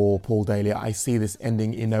for Paul Daly. I see this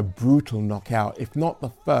ending in a brutal knockout. If not the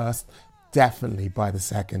first, definitely by the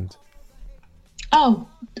second. Oh,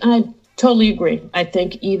 I totally agree. I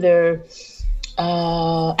think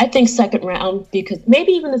second round, because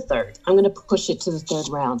maybe even the third. I'm going to push it to the third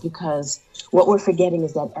round, because what we're forgetting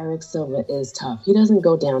is that Eric Silva is tough. He doesn't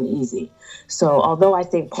go down easy. So although I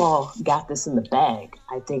think Paul got this in the bag,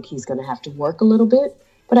 I think he's going to have to work a little bit,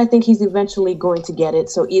 but I think he's eventually going to get it.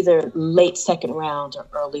 So either late second round or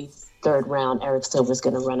early third round, Eric Silva is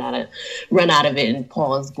going to run out of it, and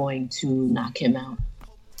Paul is going to knock him out.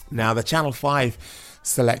 Now, the Channel 5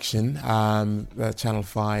 selection, the Channel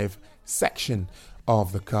 5 section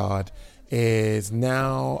of the card is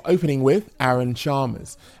now opening with Aaron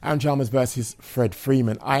Chalmers. Aaron Chalmers versus Fred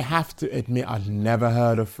Freeman. I have to admit, I've never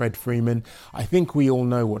heard of Fred Freeman. I think we all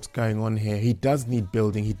know what's going on here. He does need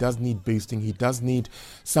building. He does need boosting. He does need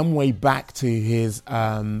some way back to his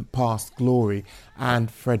past glory.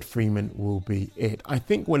 And Fred Freeman will be it. I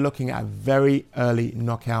think we're looking at a very early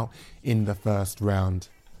knockout in the first round.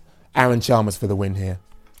 Aaron Chalmers for the win here.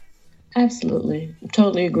 Absolutely.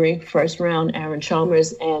 Totally agree. First round, Aaron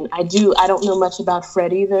Chalmers. And I don't know much about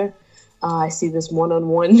Fred either. I see this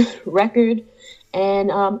one-on-one record,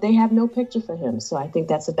 and they have no picture for him. So I think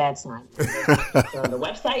that's a bad sign. On the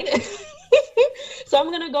website. So I'm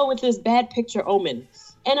going to go with this bad picture omen.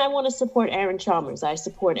 And I want to support Aaron Chalmers. I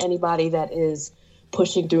support anybody that is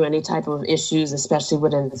pushing through any type of issues, especially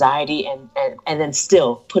with anxiety, and then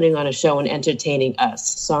still putting on a show and entertaining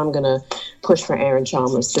us. So I'm going to push for Aaron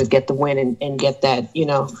Chalmers to get the win and get that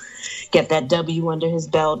W under his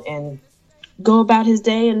belt and go about his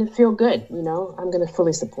day and feel good. I'm going to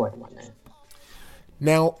fully support him on that.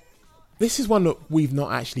 Now, this is one that we've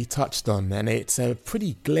not actually touched on, and it's a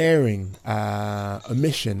pretty glaring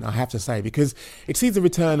omission, I have to say, because it sees the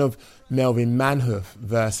return of Melvin Manhoef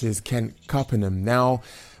versus Kent Kapanen. Now,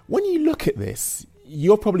 when you look at this,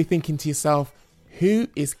 you're probably thinking to yourself, who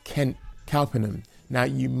is Kent Kapanen? Now,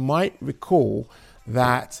 you might recall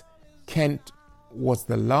that Kent was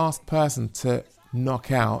the last person to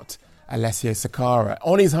knock out Alessio Sakara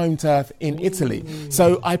on his home turf in Italy.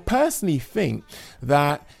 So I personally think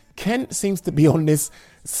that Kent seems to be on this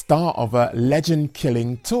start of a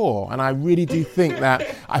legend-killing tour, and I really do think that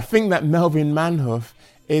Melvin Manhoef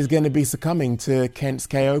is going to be succumbing to Kent's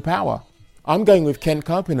KO power. I'm going with Kent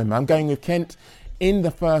cupping him. I'm going with Kent in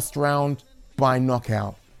the first round by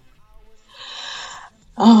knockout.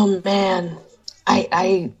 Oh man,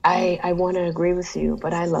 I want to agree with you,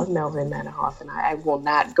 but I love Melvin Manhoef, and I will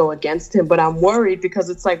not go against him. But I'm worried because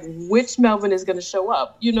it's like, which Melvin is going to show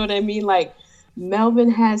up? You know what I mean? Like, Melvin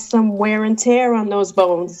has some wear and tear on those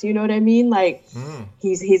bones. You know what I mean? Like,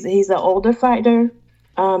 he's an older fighter.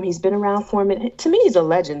 He's been around for a minute. To me, he's a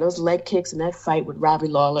legend. Those leg kicks and that fight with Robbie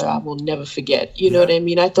Lawler, I will never forget. You know what I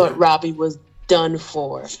mean? I thought Robbie was done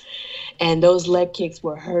for. And those leg kicks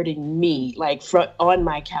were hurting me. Like, on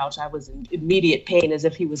my couch, I was in immediate pain as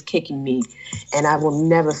if he was kicking me. And I will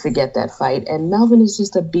never forget that fight. And Melvin is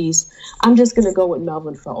just a beast. I'm just going to go with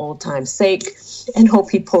Melvin for old time's sake and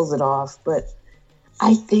hope he pulls it off. But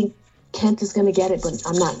I think Kent is going to get it, but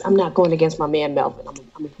I'm not going against my man Melvin. I'm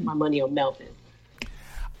going to put my money on Melvin.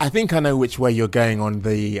 I think I know which way you're going on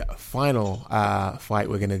the final fight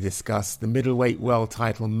we're going to discuss, the middleweight world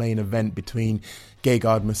title main event between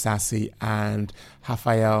Gegard Mousasi and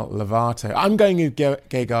Rafael Lovato. I'm going with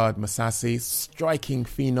Gegard Mousasi, striking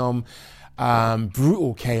phenom,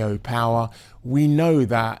 brutal KO power. We know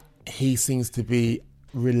that he seems to be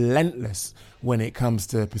relentless when it comes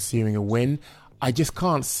to pursuing a win. I just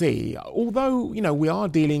can't see, although, you know, we are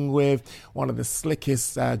dealing with one of the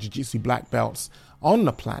slickest jiu-jitsu black belts on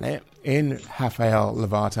the planet in Rafael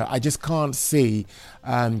Lovato, I just can't see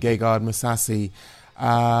Gegard Mousasi.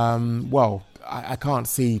 I can't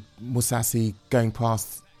see Mousasi going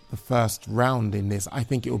past the first round in this. I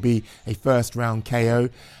think it will be a first round KO,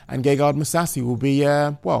 and Gegard Mousasi will be,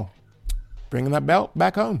 bringing that belt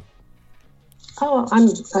back home. Oh,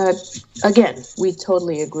 again, we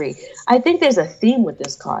totally agree. I think there's a theme with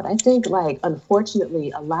this card. I think, like, unfortunately,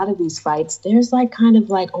 a lot of these fights, there's like kind of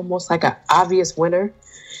like almost like an obvious winner.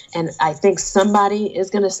 And I think somebody is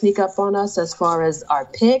going to sneak up on us as far as our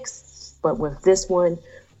picks. But with this one,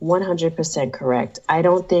 100% correct. I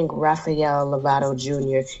don't think Rafael Lovato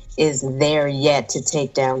Jr. is there yet to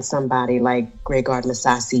take down somebody like Gegard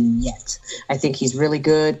Mousasi yet. I think he's really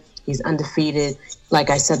good. He's undefeated.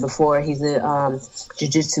 Like I said before, he's a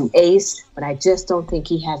jiu-jitsu ace, but I just don't think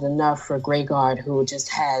he has enough for Gegard, who just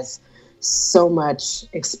has so much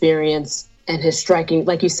experience, and his striking,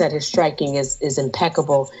 like you said, his striking is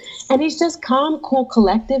impeccable. And he's just calm, cool,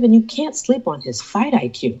 collective, and you can't sleep on his fight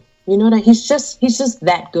IQ. You know that he's just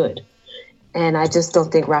that good. And I just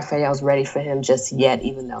don't think Rafael's ready for him just yet,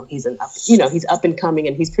 even though he's he's up and coming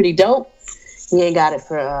and he's pretty dope. He ain't got it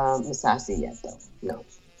for Mousasi yet, though. No.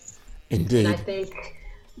 Indeed. And I think,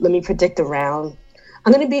 let me predict a round.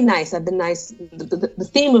 I'm going to be nice. I've been nice. The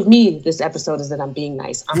theme of me this episode is that I'm being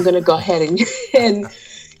nice. I'm going to go ahead and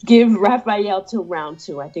give Rafael to round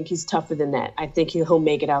 2. I think he's tougher than that. I think he'll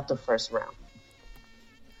make it out the first round.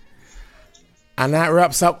 And that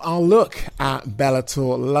wraps up our look at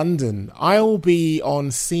Bellator London. I'll be on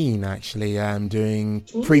scene, actually, doing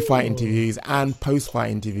pre-fight interviews and post-fight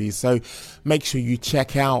interviews. So make sure you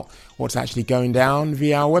check out what's actually going down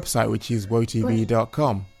via our website, which is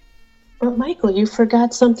wotv.com. But Michael, you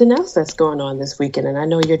forgot something else that's going on this weekend, and I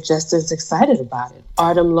know you're just as excited about it.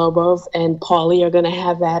 Artem Lobov and Paulie are going to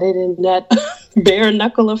have at it in that bare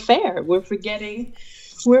knuckle affair. We're forgetting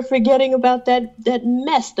about that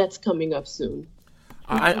mess that's coming up soon.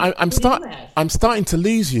 I'm starting to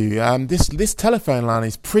lose you. This telephone line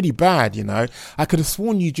is pretty bad, you know. I could have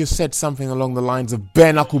sworn you just said something along the lines of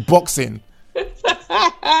bare knuckle boxing.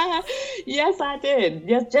 Yes, I did.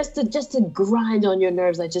 Just to grind on your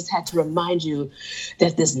nerves, I just had to remind you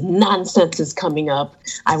that this nonsense is coming up.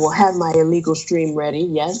 I will have my illegal stream ready.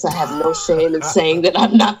 Yes, I have no shame in saying that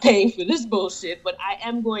I'm not paying for this bullshit, but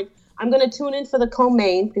I'm going to tune in for the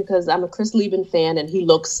co-main because I'm a Chris Lieben fan and he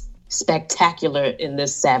looks spectacular in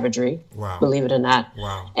this savagery. Wow. Believe it or not.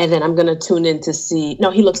 Wow. And then I'm going to tune in to see...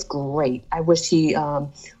 No, he looks great. I wish he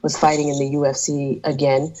was fighting in the UFC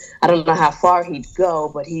again. I don't know how far he'd go,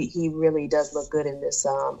 but he really does look good in this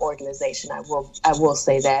organization. I will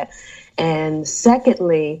say that. And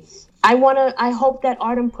secondly, I hope that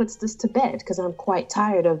Artem puts this to bed because I'm quite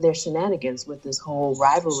tired of their shenanigans with this whole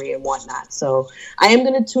rivalry and whatnot. So I am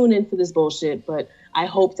going to tune in for this bullshit, but I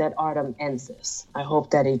hope that Artem ends this. I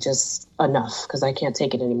hope that he just enough because I can't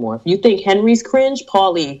take it anymore. If you think Henry's cringe,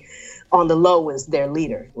 Paulie on the low is their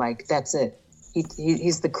leader. Like, that's it.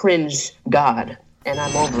 He's the cringe god, and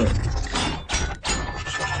I'm over it.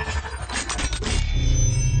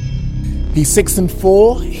 He's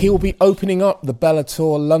 6-4. He'll be opening up the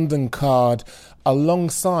Bellator London card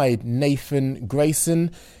alongside Nathan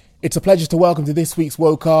Grayson. It's a pleasure to welcome to this week's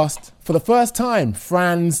Wocast, for the first time,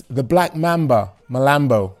 Franz the Black Mamba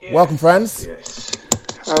Malambo. Yes. Welcome, Franz. Yes.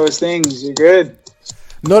 How was things? You good?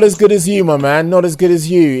 Not as good as you, my man. Not as good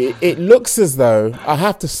as you. It looks as though, I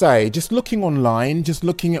have to say, just looking online, just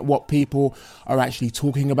looking at what people are actually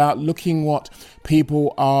talking about, looking what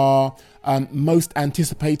people are most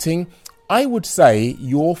anticipating, I would say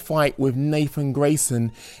your fight with Nathan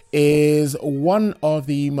Grayson is one of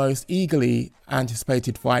the most eagerly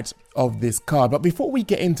anticipated fights of this card. But before we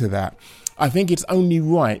get into that, I think it's only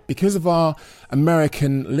right, because of our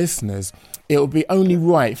American listeners, it would be only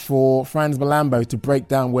right for Franz Malambo to break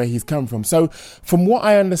down where he's come from. So from what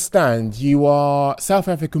I understand, you are South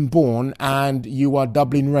African born and you are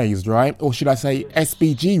Dublin raised, right? Or should I say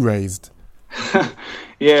SBG raised?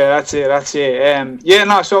 Yeah, that's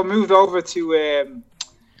it. So I moved over to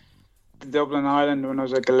Dublin, Ireland when I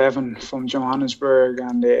was like 11 from Johannesburg,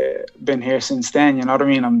 and been here since then, you know what I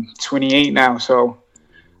mean? I'm 28 now, so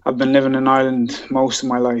I've been living in Ireland most of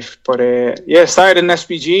my life. But started in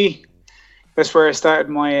SBG. That's where I started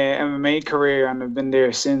my MMA career, and I've been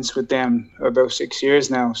there since with them about 6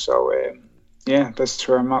 years now. So that's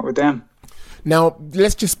where I'm at with them. Now,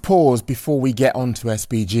 let's just pause before we get on to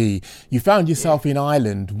SBG. You found yourself in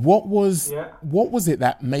Ireland. What was it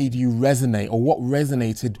that made you resonate, or what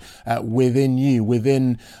resonated within you,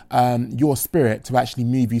 within your spirit to actually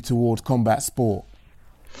move you towards combat sport?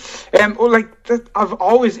 I've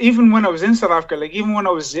always, even when I was in South Africa, like even when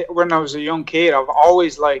I was a young kid, I've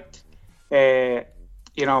always liked,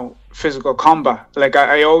 physical combat. Like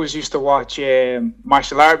I always used to watch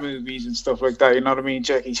martial art movies and stuff like that, you know what I mean?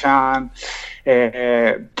 Jackie Chan,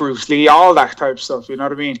 Bruce Lee, all that type of stuff, you know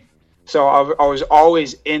what I mean? So I was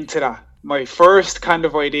always into that. My first kind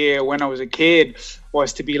of idea when I was a kid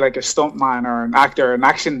was to be like a stuntman or an actor, an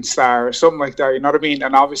action star or something like that, you know what I mean?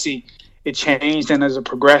 And obviously it changed, and as it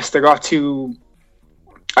progressed, I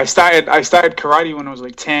started karate when I was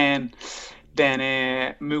like 10.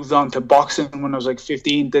 Then moved on to boxing when I was like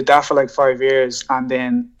 15, did that for like 5 years, and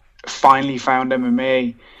then finally found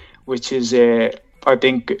MMA, which is what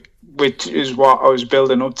I was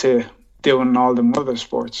building up to doing all the other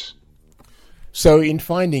sports. So in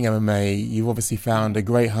finding MMA, you've obviously found a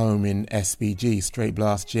great home in SBG, Straight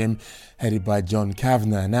Blast Gym, headed by John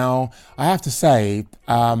Kavanagh. Now, I have to say,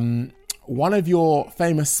 one of your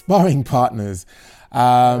famous sparring partners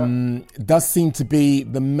does seem to be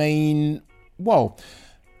the main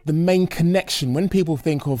connection. When people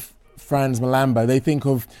think of Franz Malambo, they think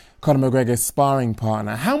of Conor McGregor's sparring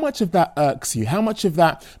partner. How much of that irks you? How much of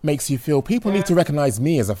that makes you feel people need to recognize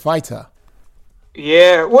me as a fighter?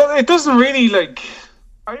 Yeah, well, it doesn't really, it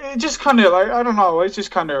just kind of, I don't know, it's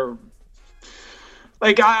just kind of,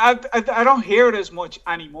 I don't hear it as much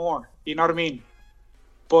anymore, you know what I mean?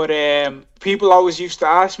 But people always used to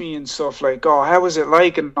ask me and stuff like, oh, how was it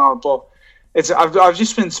like and all, but I've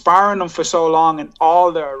just been sparring them for so long, and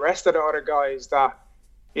all the rest of the other guys, that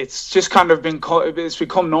it's just kind of it's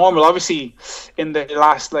become normal. Obviously, in the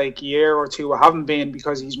last year or two, I haven't been,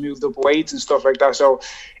 because he's moved up weights and stuff like that. So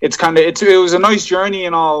it was a nice journey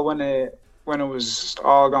and all when it was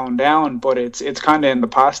all going down, but it's kind of in the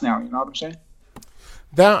past now. You know what I'm saying?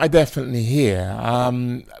 That I definitely hear.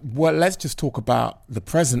 Well, let's just talk about the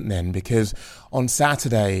present then, because on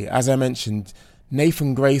Saturday, as I mentioned,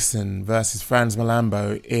 Nathan Grayson versus Franz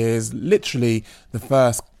Malambo is literally the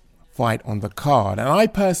first fight on the card, and I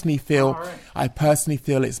personally feel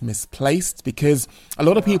it's misplaced, because a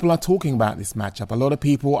lot of people are talking about this matchup. A lot of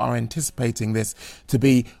people are anticipating this to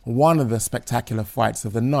be one of the spectacular fights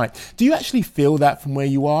of the night. Do you actually feel that from where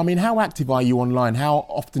you are? I mean, how active are you online? How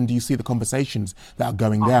often do you see the conversations that are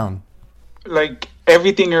going down? Like,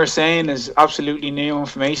 everything you're saying is absolutely new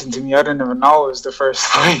information to me. I didn't even know it was the first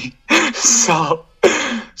fight. So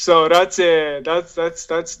that's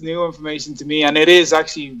new information to me, and it is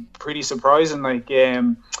actually pretty surprising. Like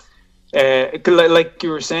you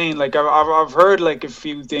were saying, I've heard a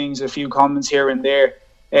few comments here and there,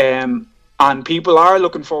 and people are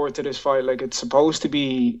looking forward to this fight. Like, it's supposed to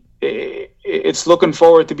be, it's looking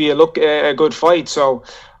forward to be a good fight. So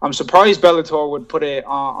I'm surprised Bellator would put it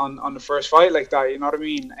on the first fight like that. You know what I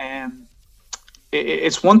mean?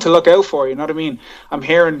 It's one to look out for, you know what I mean? I'm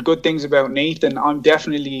hearing good things about Nathan. I'm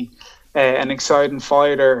definitely an exciting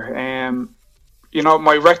fighter.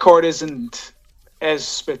 My record isn't as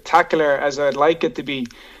spectacular as I'd like it to be,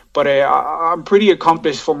 but I'm pretty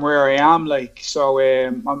accomplished from where I am. So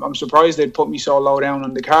I'm surprised they'd put me so low down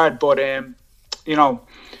on the card. But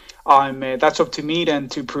that's up to me then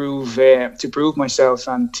to prove myself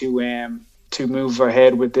and to move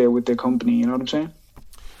ahead with the company. You know what I'm saying?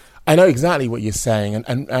 I know exactly what you're saying,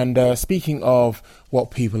 and speaking of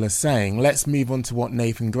what people are saying, let's move on to what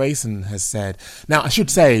Nathan Grayson has said. Now, I should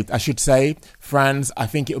say, Franz, I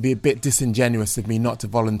think it would be a bit disingenuous of me not to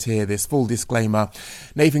volunteer this. Full disclaimer: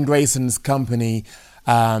 Nathan Grayson's company,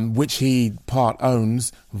 which he part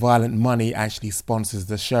owns, Violent Money, actually sponsors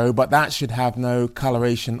the show, but that should have no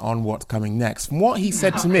coloration on what's coming next. From what he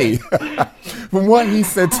said to me, from what he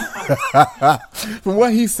said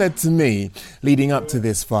to me leading up to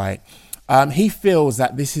this fight, he feels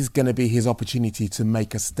that this is going to be his opportunity to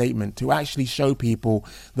make a statement, to actually show people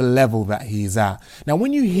the level that he's at. Now,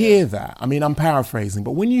 when you hear that, I mean, I'm paraphrasing,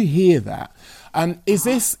 but when you hear that, is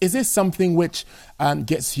this something which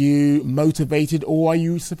gets you motivated, or are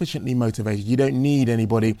you sufficiently motivated? You don't need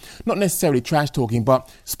anybody, not necessarily trash talking, but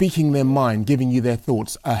speaking their mind, giving you their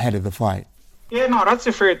thoughts ahead of the fight. Yeah, no, that's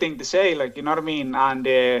a fair thing to say, like, you know what I mean? And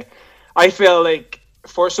I feel like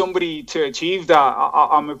for somebody to achieve that,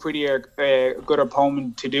 I'm a pretty good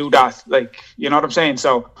opponent to do that, like, you know what I'm saying?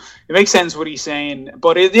 So it makes sense what he's saying,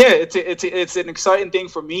 but it's an exciting thing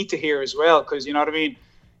for me to hear as well, because, you know what I mean,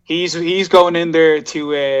 he's going in there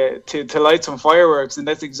to light some fireworks, and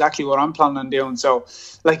that's exactly what I'm planning on doing. So,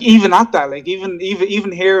 like, even at that, like, even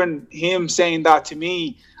hearing him saying that to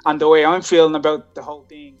me and the way I'm feeling about the whole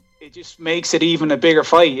thing, it just makes it even a bigger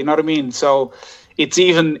fight, you know what I mean? So it's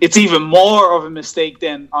even more of a mistake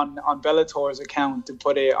than on Bellator's account to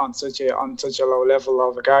put it on such a low level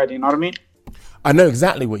of a card, you know what I mean? I know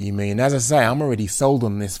exactly what you mean. As I say, I'm already sold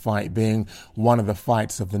on this fight being one of the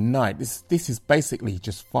fights of the night. This is basically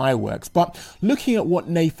just fireworks. But looking at what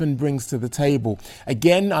Nathan brings to the table,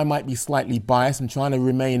 again, I might be slightly biased. I'm trying to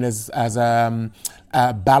remain as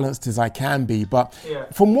balanced as I can be. But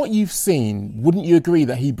from what you've seen, wouldn't you agree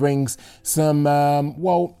that he brings some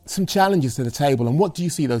challenges to the table? And what do you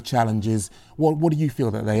see those challenges? What do you feel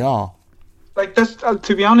that they are? Like, that's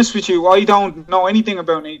to be honest with you, I don't know anything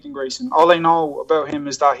about Nathan Grayson. All I know about him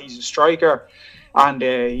is that he's a striker, and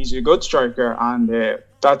he's a good striker, and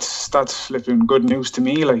that's flipping good news to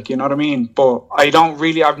me. Like, you know what I mean? But I don't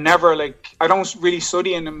really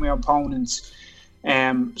study any of my opponents,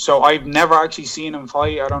 so I've never actually seen him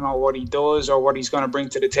fight. I don't know what he does or what he's going to bring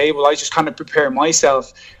to the table. I just kind of prepare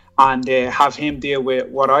myself and have him deal with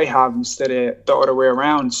what I have instead of the other way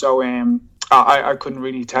around. So I couldn't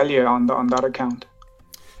really tell you on that account.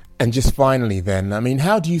 And just finally then, I mean,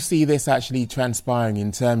 how do you see this actually transpiring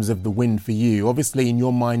in terms of the win for you? Obviously, in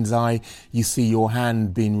your mind's eye, you see your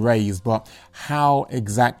hand being raised, but how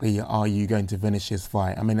exactly are you going to finish this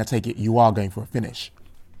fight? I mean, I take it you are going for a finish.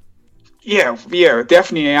 Yeah,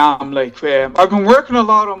 definitely I am. Like, I've been working a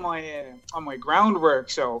lot on my groundwork,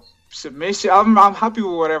 so submission, I'm happy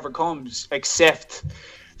with whatever comes, except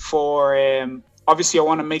for... obviously, I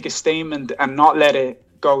want to make a statement and not let it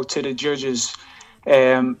go to the judges.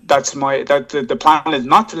 The plan is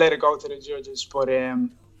not to let it go to the judges, but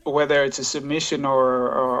whether it's a submission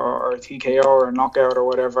or a TKO or a knockout or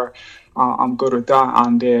whatever, I'm good with that.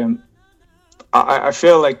 And I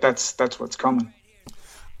feel like that's what's coming.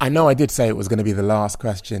 I know I did say it was going to be the last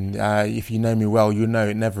question. If you know me well, you know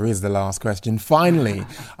it never is the last question. Finally,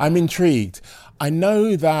 I'm intrigued. I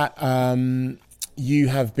know that... you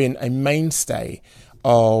have been a mainstay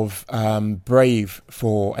of Brave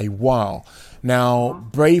for a while. Now,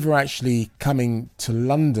 Brave are actually coming to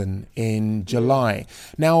London in July.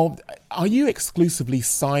 Now, are you exclusively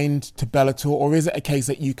signed to Bellator, or is it a case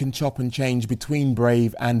that you can chop and change between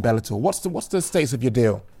Brave and Bellator? What's the status of your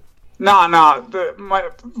deal? No.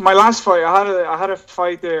 My last fight, I had a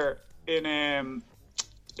fight there in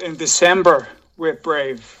December with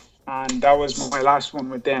Brave, and that was my last one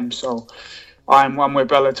with them. So I'm with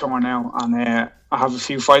Bellator now, and I have a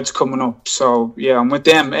few fights coming up. So yeah, I'm with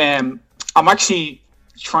them. I'm actually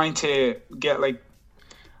trying to get, like,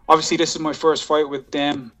 obviously this is my first fight with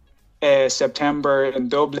them, September in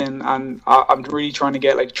Dublin, and I'm really trying to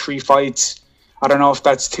get like 3 fights. I don't know if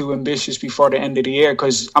that's too ambitious before the end of the year,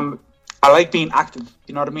 because I like being active.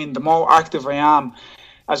 You know what I mean? The more active I am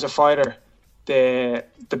as a fighter, the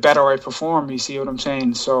better I perform. You see what I'm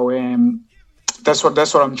saying? So that's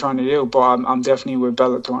what I'm trying to do. But I'm definitely with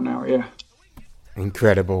Bellator now. Yeah.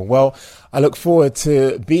 Incredible. Well, I look forward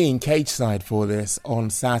to being cage side for this on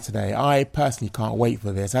Saturday. I personally can't wait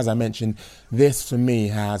for this. As I mentioned, this for me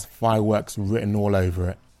has fireworks written all over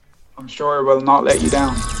it. I'm sure it will not let you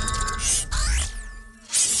down.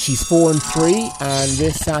 She's 4-3, and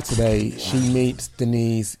this Saturday she meets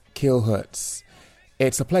Denise Kielholtz.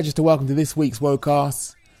 It's a pleasure to welcome to this week's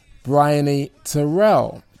Wocast, Bryony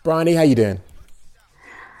Terrell. Bryony, how you doing?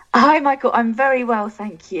 Hi, Michael. I'm very well,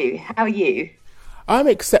 thank you. How are you? I'm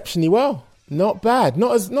exceptionally well. Not bad.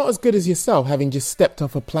 Not as good as yourself, having just stepped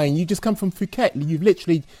off a plane. You just come from Phuket. You've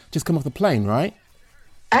literally just come off the plane, right?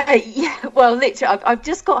 Yeah, well, literally, I've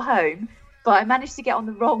just got home, but I managed to get on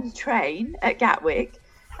the wrong train at Gatwick.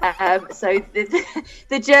 So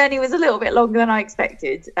the journey was a little bit longer than I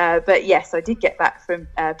expected. But yes, I did get back from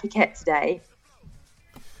Phuket today.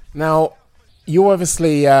 Now, you're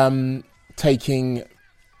obviously taking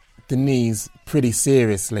the knees pretty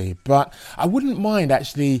seriously, but I wouldn't mind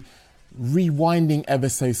actually rewinding ever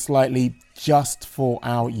so slightly just for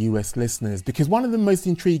our US listeners, because one of the most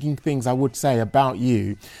intriguing things I would say about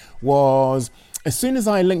you was, as soon as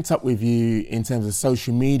I linked up with you in terms of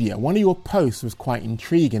social media, one of your posts was quite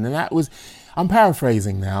intriguing, and that was, I'm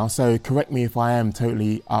paraphrasing now, so correct me if I am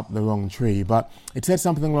totally up the wrong tree, but it said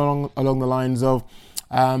something along the lines of,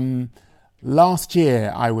 last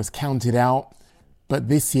year I was counted out, but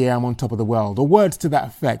this year I'm on top of the world, or words to that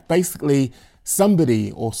effect. Basically,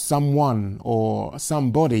 somebody or someone or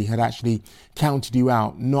somebody had actually counted you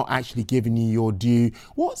out, not actually giving you your due.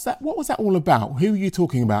 What was that all about? Who are you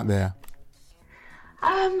talking about there?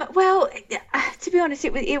 Well, to be honest,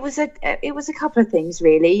 it was a couple of things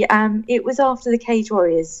really. It was after the Cage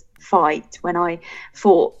Warriors fight when I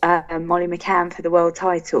fought Molly McCann for the world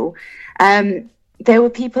title. There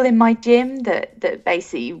were people in my gym that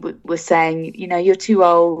basically were saying, you know, you're too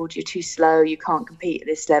old, you're too slow, you can't compete at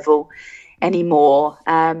this level anymore.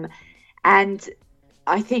 And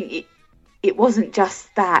I think it wasn't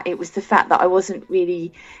just that, it was the fact that I wasn't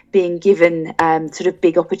really being given sort of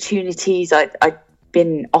big opportunities. I'd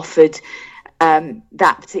been offered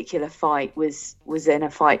that particular fight was in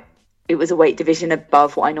a fight, it was a weight division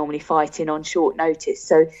above what I normally fight in on short notice.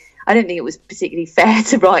 So I don't think it was particularly fair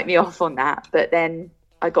to write me off on that. But then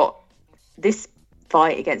I got this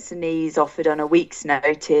fight against the knees offered on a week's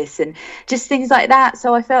notice and just things like that.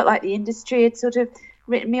 So I felt like the industry had sort of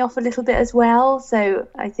written me off a little bit as well. So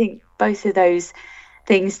I think both of those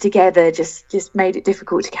things together just made it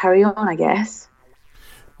difficult to carry on, I guess.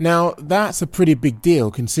 Now, that's a pretty big deal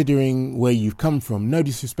considering where you've come from. No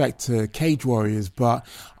disrespect to Cage Warriors, but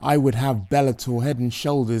I would have Bellator head and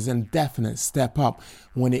shoulders and definite step up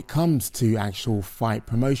when it comes to actual fight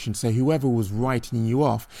promotion. So whoever was writing you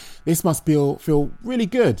off, this must feel really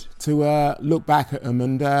good to look back at them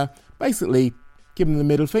and basically give them the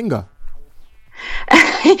middle finger.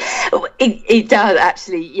 It does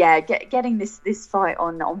actually, yeah. Getting this fight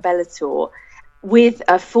on Bellator with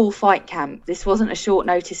a full fight camp. This wasn't a short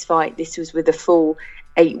notice fight. This was with a full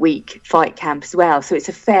 8-week fight camp as well. So it's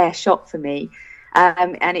a fair shot for me.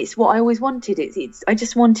 And it's what I always wanted. I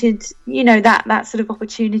just wanted, you know, that sort of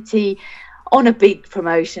opportunity on a big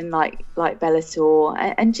promotion like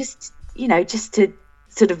Bellator, and just, you know, just to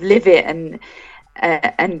sort of live it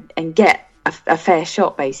and get a fair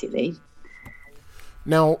shot, basically.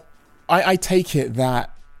 Now, I take it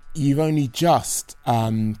that you've only just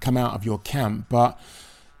come out of your camp, but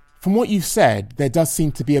from what you've said, there does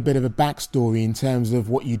seem to be a bit of a backstory in terms of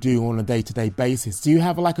what you do on a day-to-day basis. Do you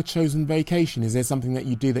have like a chosen vacation? Is there something that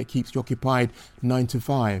you do that keeps you occupied 9 to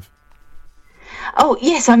 5? Oh,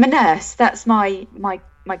 yes, I'm a nurse. That's my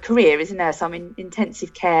career as a nurse. I'm in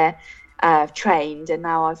intensive care trained, and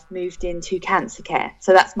now I've moved into cancer care.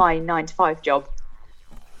 So that's my 9 to 5 job.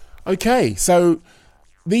 Okay, so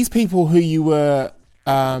these people who you were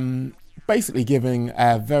basically giving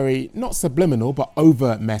a very, not subliminal, but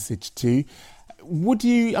overt message to, would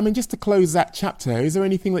you, I mean, just to close that chapter, is there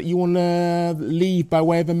anything that you want to leave by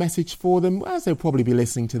way of a message for them, as they'll probably be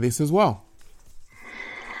listening to this as well?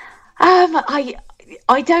 I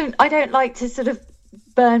don't like to sort of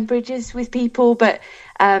burn bridges with people, but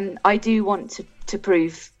I do want to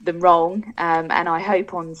prove them wrong, and I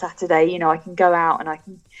hope on Saturday, you know, I can go out and I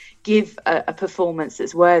can give a performance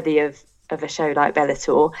that's worthy of a show like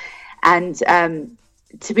Bellator. And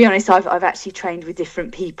to be honest, I've actually trained with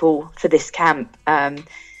different people for this camp,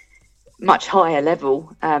 much higher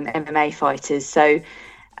level MMA fighters. So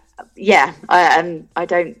yeah, I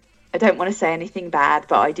don't want to say anything bad,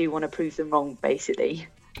 but I do want to prove them wrong, basically.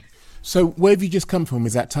 So where have you just come from?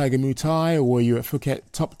 Is that Tiger Muay Thai, or were you at Phuket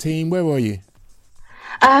Top Team? Where were you?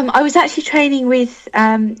 I was actually training with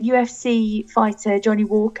UFC fighter Johnny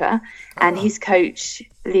Walker and his coach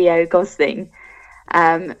Leo Gosling.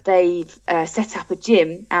 They've set up a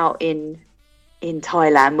gym out in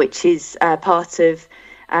Thailand, which is part of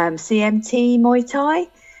CMT Muay Thai.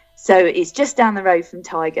 So it's just down the road from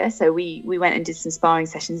Tiger. So we went and did some sparring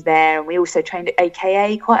sessions there, and we also trained at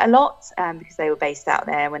AKA quite a lot because they were based out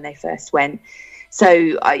there when they first went.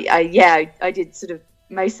 So I did sort of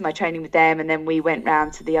most of my training with them, and then we went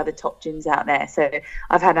round to the other top gyms out there. So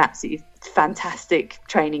I've had an absolutely fantastic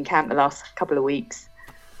training camp the last couple of weeks.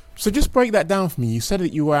 So just break that down for me. You said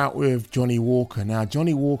that you were out with Johnny Walker. Now,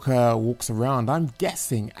 Johnny Walker walks around, I'm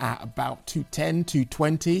guessing, at about 210,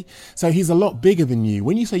 220. So he's a lot bigger than you.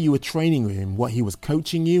 When you say you were training with him, what, he was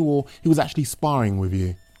coaching you or he was actually sparring with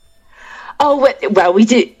you? Oh, well, we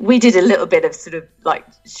did a little bit of sort of like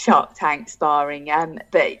Shark Tank sparring.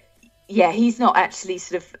 But yeah, he's not actually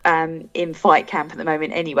sort of in fight camp at the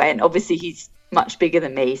moment anyway. And obviously he's much bigger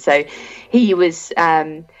than me. So he was...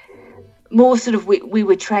 more sort of we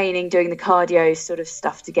were training, doing the cardio sort of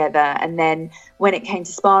stuff together, and then when it came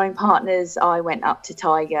to sparring partners, I went up to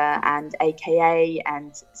Tiger and AKA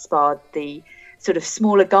and sparred the sort of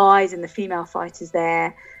smaller guys and the female fighters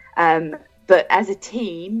there. But as a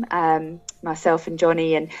team, myself and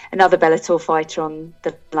Johnny and another Bellator fighter on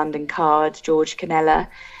the London card, George Canella,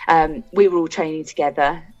 we were all training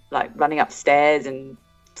together, like running upstairs and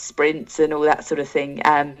sprints and all that sort of thing.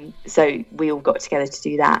 So we all got together to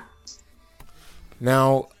do that.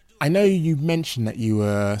 Now, I know you mentioned that you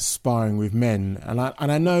were sparring with men, and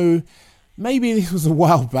I know maybe this was a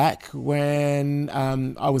while back when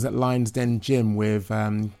I was at Lions Den Gym with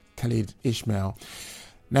Khalid Ismail.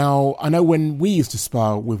 Now, I know when we used to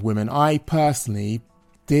spar with women, I personally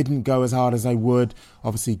didn't go as hard as I would,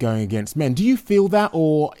 obviously going against men. Do you feel that,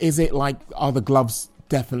 or is it like, are the gloves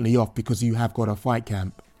definitely off because you have got a fight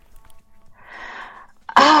camp?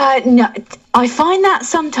 No, I find that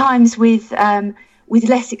sometimes with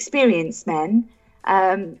less experienced men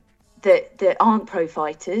that aren't pro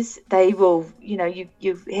fighters, they will, you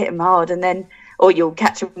hit them hard and then, or you'll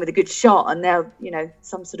catch them with a good shot and they'll,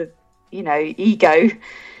 some sort of, ego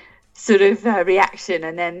sort of reaction,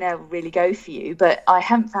 and then they'll really go for you. But I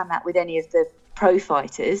haven't found that with any of the pro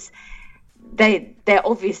fighters. They're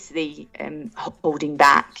obviously holding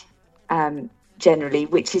back generally,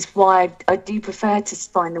 which is why I do prefer to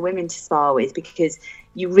find the women to spar with, because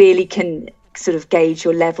you really can sort of gauge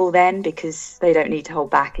your level then, because they don't need to hold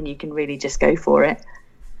back and you can really just go for it.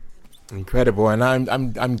 Incredible. And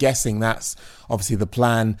I'm guessing that's obviously the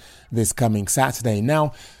plan this coming Saturday.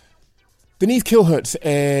 Now, Denise Kielhut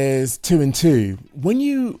is 2-2.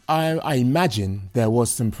 When I imagine there was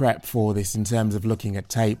some prep for this in terms of looking at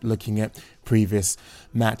tape, looking at previous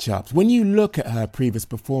matchups. When you look at her previous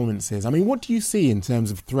performances, I mean, what do you see in terms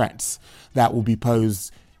of threats that will be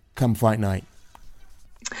posed come fight night?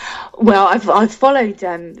 Well, I've followed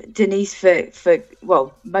Denise for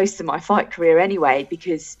most of my fight career anyway,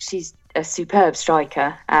 because she's a superb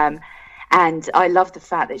striker, and I love the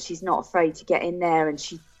fact that she's not afraid to get in there and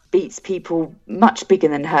she beats people much bigger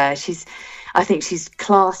than her. I think she's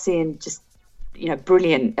classy and just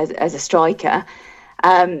brilliant as a striker.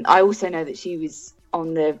 I also know that she was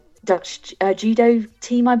on the Dutch judo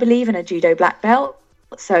team, I believe, and a judo black belt.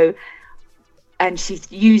 So, and she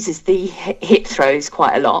uses the hip throws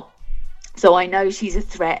quite a lot. So I know she's a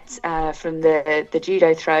threat from the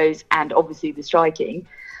judo throws and obviously the striking.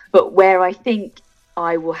 But where I think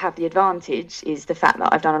I will have the advantage is the fact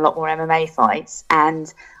that I've done a lot more MMA fights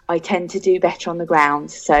and I tend to do better on the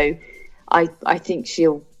ground. So I think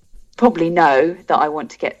she'll probably know that I want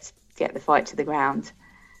to get the fight to the ground.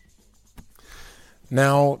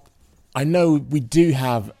 Now, I know we do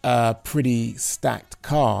have a pretty stacked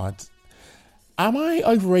card. Am I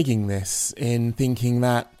over-egging this in thinking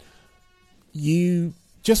that you,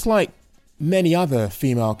 just like many other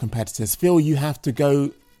female competitors, feel you have to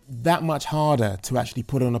go that much harder to actually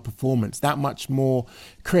put on a performance, that much more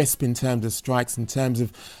crisp in terms of strikes, in terms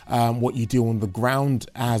of what you do on the ground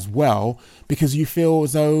as well, because you feel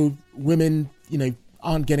as though women,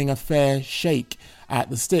 aren't getting a fair shake at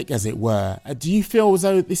the stick, as it were? Do you feel as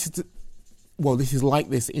though this is like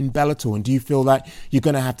this in Bellator, and do you feel that you're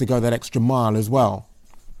going to have to go that extra mile as well?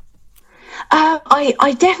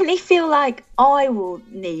 I definitely feel like I will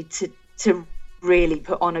need to really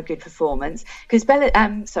put on a good performance, because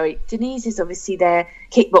Denise is obviously their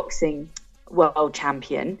kickboxing world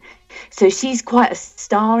champion, so she's quite a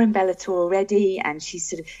star in Bellator already, and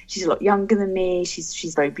she's a lot younger than me.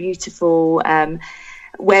 She's very beautiful,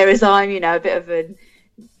 whereas I'm a bit of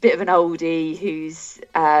an oldie who's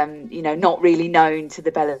not really known to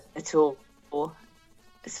the Bellator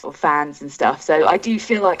sort of fans and stuff. So I do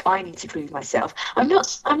feel like I need to prove myself. I'm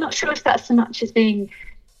not sure if that's so much as being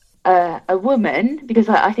a woman, because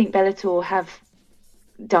I think Bellator have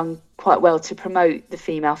done quite well to promote the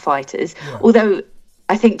female fighters. Yeah. Although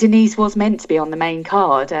I think Denise was meant to be on the main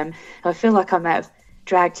card. I feel like I might have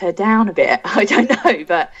dragged her down a bit. I don't know,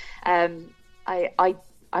 but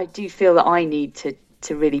I do feel that I need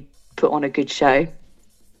to really put on a good show.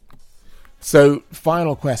 So,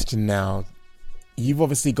 final question now. You've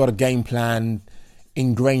obviously got a game plan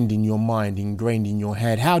ingrained in your mind, ingrained in your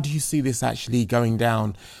head. How do you see this actually going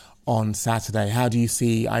down on Saturday? How do you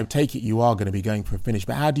see, I take it you are going to be going for a finish,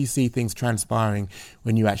 but how do you see things transpiring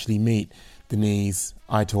when you actually meet Denise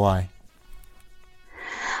eye to eye?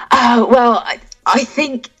 Well, I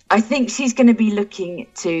think she's going to be looking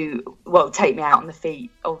to, take me out on the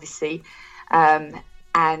feet, obviously, and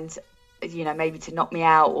maybe to knock me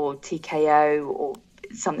out or TKO or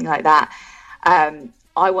something like that.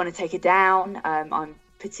 I want to take her down. I'm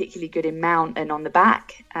particularly good in mount and on the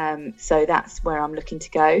back, so that's where I'm looking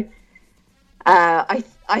to go. I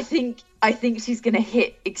think she's going to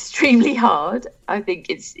hit extremely hard. I think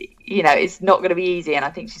it's not going to be easy, and I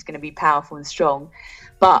think she's going to be powerful and strong.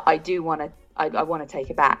 But I do want to. I want to take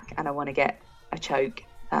her back, and I want to get a choke.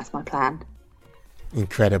 That's my plan.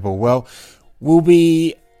 Incredible. Well, we'll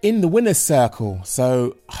be in the winner's circle,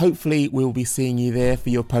 so hopefully we'll be seeing you there for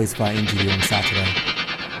your post-fight interview on Saturday.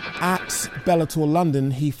 At Bellator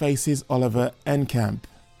London, he faces Oliver Enkamp.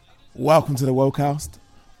 Welcome to the Worldcast,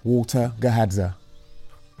 Walter Gahadza.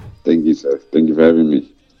 Thank you, sir. Thank you for having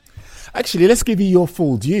me. Actually, let's give you your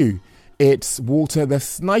full due. It's Walter the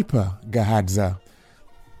Sniper Gahadza.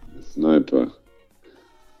 The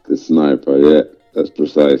sniper, yeah, that's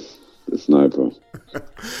precise. The sniper.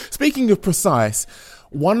 Speaking of precise,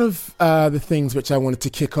 one of the things which I wanted to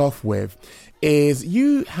kick off with is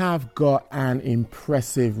you have got an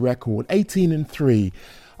impressive record, 18-3.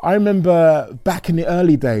 I remember back in the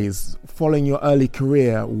early days, following your early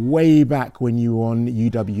career, way back when you were on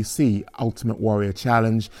UWC, Ultimate Warrior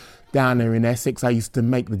Challenge, down there in Essex. I used to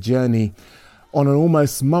make the journey on an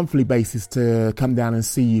almost monthly basis to come down and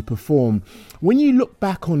see you perform. When you look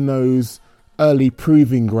back on those early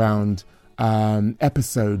proving ground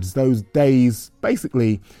episodes, those days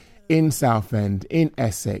basically in Southend, in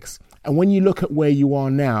Essex, and when you look at where you are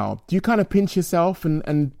now, do you kind of pinch yourself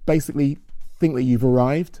and basically think that you've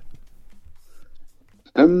arrived?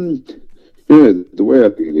 The way I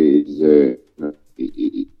think it is,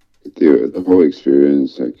 the whole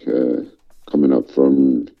experience, like coming up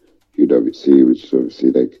from UWC, which is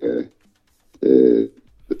obviously like the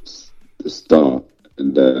start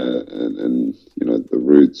and the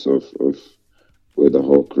roots of where the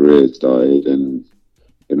whole career started, and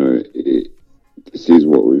this is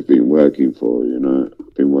what we've been working for.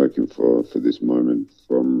 I've been working for this moment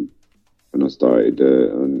from when I started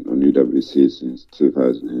on UWC since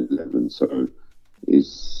 2011. So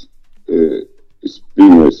it's been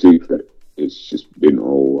no secret. It's just been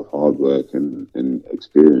all hard work and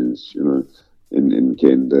experience, and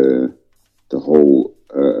getting the whole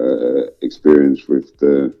experience with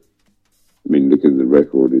look at the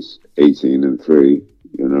record, it's 18-3,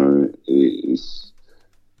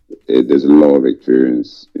 there's a lot of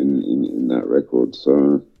experience in that record.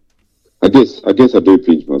 So I guess I do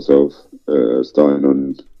pinch myself, starting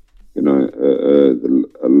on,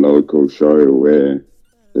 a local show where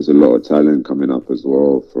there's a lot of talent coming up as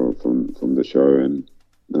well from the show, and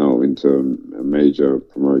now into a major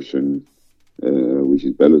promotion, which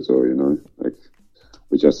is Bellator,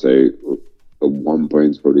 which I say at one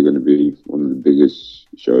point is probably going to be one of the biggest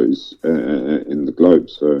shows in the globe.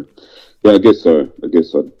 So yeah, I guess so. I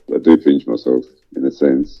do pinch myself in a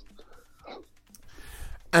sense.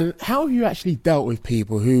 And how have you actually dealt with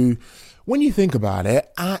people who, when you think about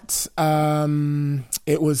it,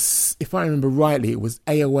 it was, if I remember rightly, it was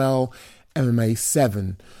AOL MMA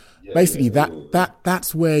 7. Yeah, basically,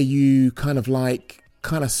 that's where you kind of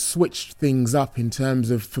switched things up in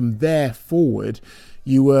terms of, from there forward,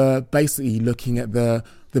 you were basically looking at the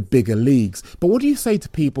bigger leagues. But what do you say to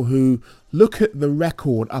people who look at the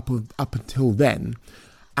record up until then,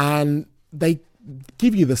 and they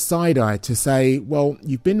give you the side eye to say, well,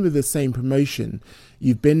 you've been with the same promotion,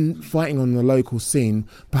 you've been fighting on the local scene,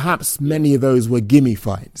 perhaps many of those were gimme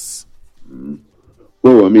fights?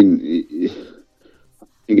 Well, every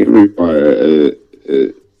fighter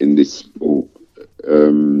in this sport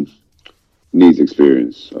needs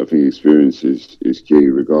experience. I think experience is key,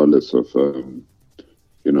 regardless of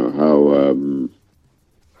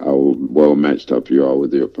how well matched up you are with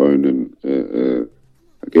the opponent.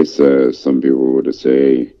 I guess some people would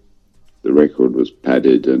say the record was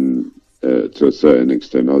padded, and to a certain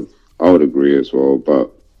extent, I would agree as well.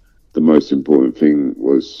 But the most important thing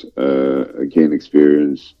was again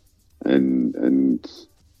experience, and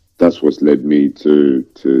that's what's led me to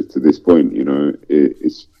this point.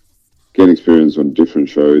 It's getting experience on different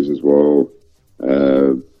shows as well,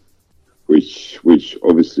 which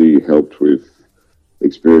obviously helped with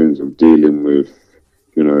experience of dealing with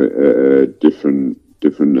different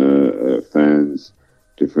fans,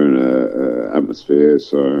 different atmosphere.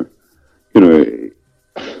 So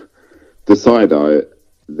the side eye,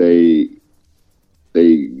 they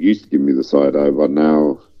used to give me the side eye, but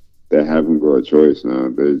now they haven't got a choice. Now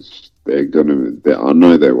they're gonna. I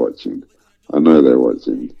know they're watching.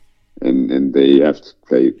 And they have to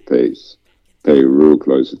pay real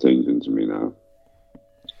close attention to me now.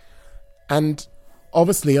 And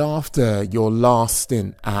obviously, after your last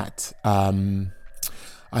stint at,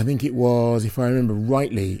 I think it was, if I remember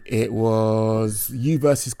rightly, it was you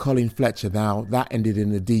versus Colin Fletcher. Now, that ended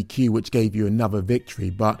in a DQ, which gave you another victory.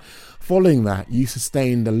 But following that, you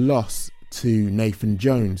sustained a loss to Nathan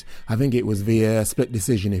Jones. I think it was via split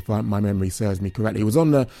decision, if my memory serves me correctly. It was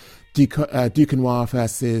on the Duquesnoy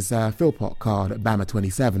versus Philpott card at Bama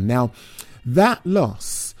 27. Now, that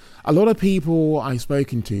loss, a lot of people I've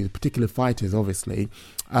spoken to, particular fighters obviously,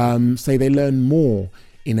 say they learn more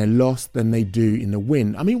in a loss than they do in a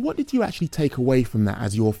win. I mean, what did you actually take away from that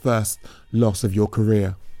as your first loss of your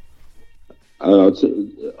career? I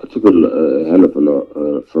took a hell of a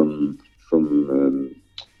lot from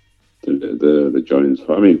the Jones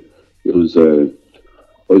fight. I mean, it was a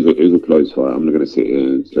close fight. I'm not going to sit here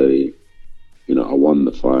and say, I won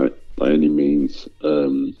the fight by any means.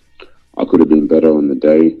 I could have been better on the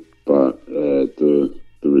day, but the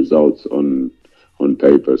results on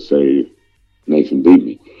paper say Nathan beat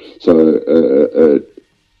me. So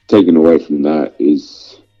taken away from that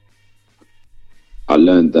is I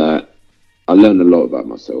learned a lot about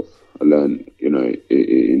myself. I learned,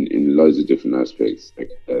 in loads of different aspects,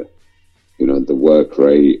 like, the work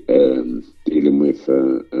rate, dealing with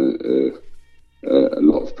a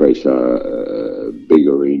lot of pressure, big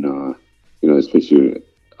arena, especially,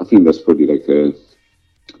 I think that's probably like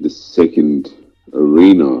the second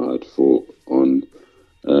arena I'd fought on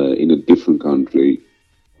in a different country,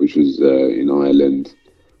 which was in Ireland,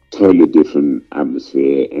 totally different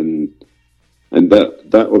atmosphere, and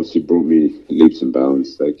that obviously brought me leaps and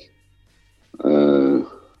bounds. Like,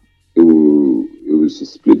 it was a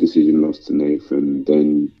split decision loss to Nathan.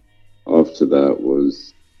 Then after that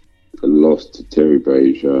was a loss to Terry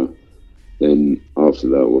Brazier. Then after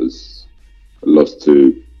that was a loss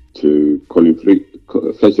to Colin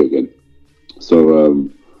Fletcher again. So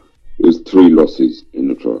it was 3 losses in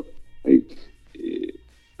the trot.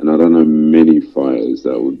 And I don't know many fighters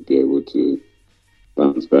that would be able to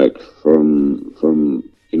bounce back from 3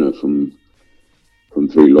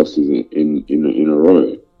 losses in a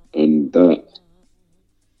row. And that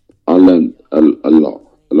I learned a lot.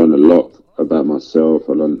 I learned a lot about myself.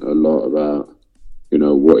 I learned a lot about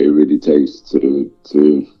what it really takes to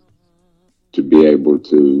be able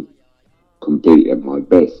to compete at my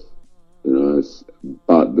best.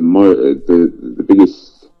 But the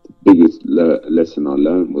biggest lesson I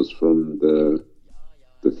learned was from the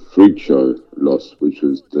Freak Show loss, which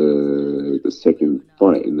was the second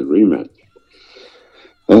fight in the rematch.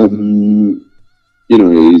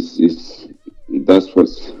 That's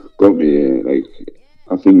what's got me here. Like,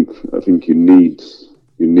 I think you need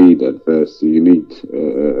adversity, you need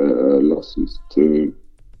losses to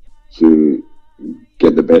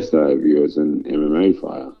get the best out of you as an MMA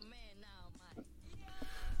fighter.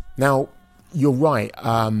 Now, you're right.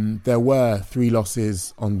 There were 3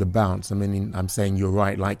 losses on the bounce. I mean, I'm saying you're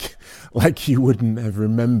right, like you wouldn't have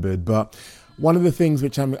remembered. But one of the things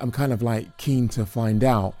which I'm kind of like keen to find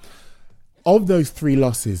out, of those 3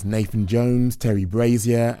 losses, Nathan Jones, Terry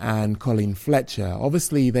Brazier and Colin Fletcher,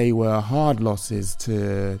 obviously they were hard losses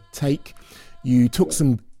to take. You took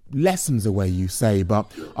some lessons away, you say,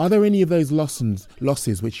 but are there any of those losses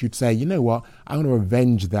which you'd say, you know what, I want to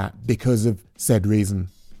revenge that because of said reason?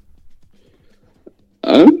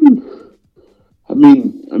 I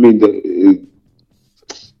mean, the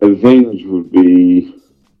revenge would be.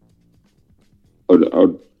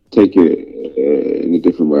 I'd take it in a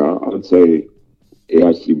different way. I'd say it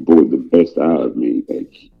actually brought the best out of me.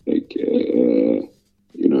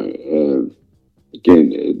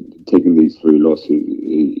 Again, taking these 3 losses,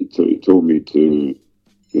 it taught me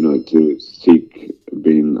to seek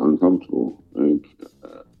being uncomfortable.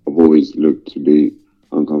 I've always looked to be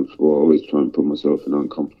uncomfortable. I always try and put myself in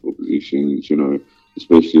uncomfortable positions,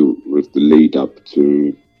 especially with the lead up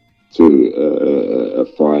to a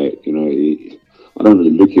fight. I don't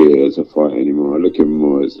really look at it as a fight anymore. I look at it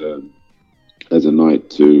more as a night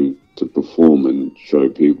to perform and show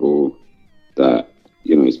people that,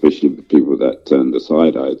 especially the people that turn the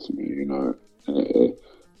side eye to me.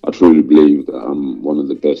 I truly believe that I'm one of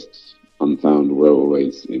the best unfound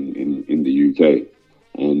welterweights in the UK,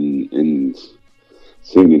 and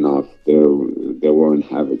soon enough they won't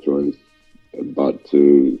have a choice but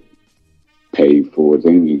to pay for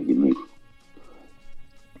attention to me.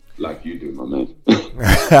 like you do, my man.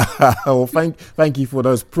 Well, thank you for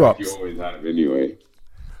those props. Like you always have, anyway.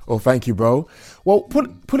 Well, thank you, bro. Well,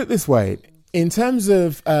 put it this way. In terms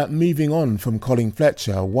of moving on from Colin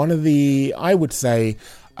Fletcher, one of the, I would say,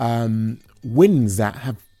 wins that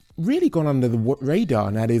have really gone under the radar,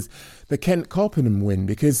 and that is the Kent Carpenham win,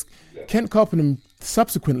 because Kent Carpenham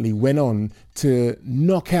subsequently went on to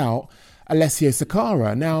knock out Alessio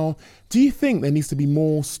Sakara. Now, do you think there needs to be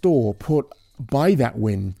more store put by that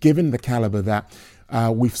win, given the caliber that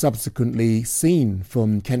we've subsequently seen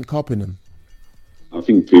from Kent Carpenham? I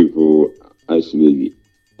think people actually,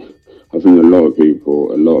 a lot of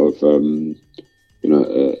people, a lot of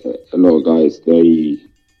guys,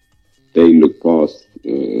 they look past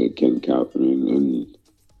Kent Carpenham, and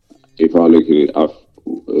if I look at it,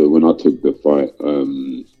 when I took the fight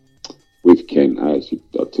with Kent, I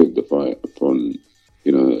took the fight upon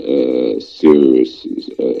serious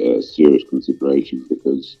consideration,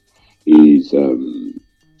 because he's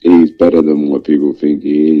better than what people think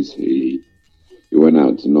he is. He went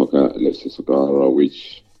out to knock out Alessio Sakara,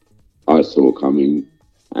 which I saw coming,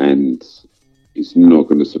 and it's not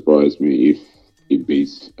going to surprise me if he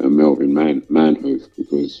beats Melvin Manhoef,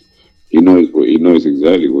 because he knows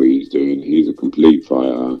exactly what he's doing. He's a complete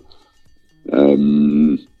fighter. I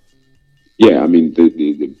mean,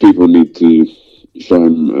 the people need to show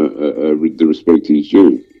him the respect he's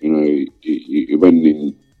due. He went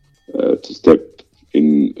in to step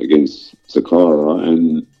in against Sakara,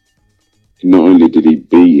 and not only did he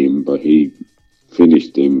beat him, but he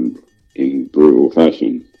finished him in brutal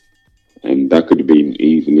fashion. And that could have been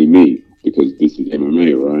easily me, because this is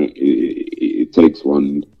MMA, right? It takes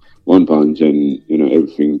one punch, and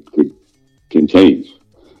everything can change.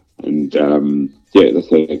 And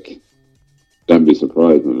that's like, don't be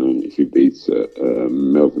surprised, man, if he beats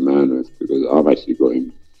Melvin Manhoef, because I've actually got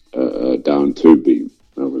him down to beat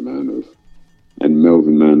Melvin Manhoef, and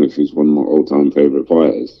Melvin Manhoef is one of my all-time favorite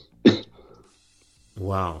fighters.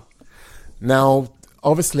 Wow. Now,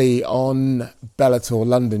 obviously, on Bellator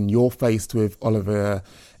London, you're faced with Oliver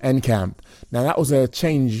Enkamp. Now, that was a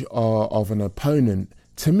change of an opponent.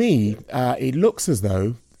 To me, it looks as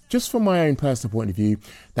though, just from my own personal point of view,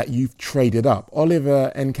 that you've traded up.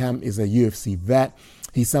 Oliver Enkamp is a UFC vet.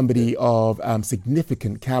 He's somebody of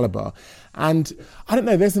significant caliber. And I don't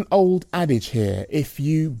know, there's an old adage here. If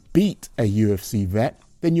you beat a UFC vet,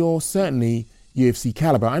 then you're certainly UFC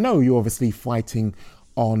caliber. I know you're obviously fighting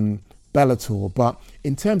on Bellator, but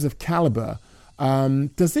in terms of caliber,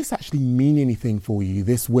 does this actually mean anything for you,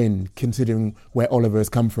 this win, considering where Oliver has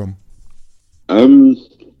come from? I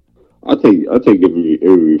take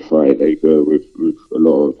every fight with a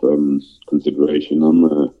lot of consideration.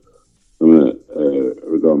 I'm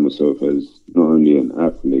regard myself as not only an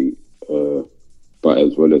athlete, but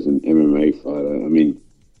as well as an MMA fighter. I mean,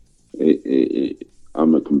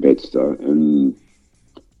 I'm a competitor, and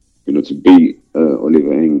to beat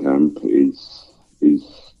Oliver Enkamp is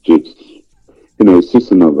just it's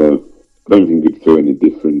just another. I don't think it'd feel any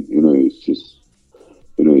different. It's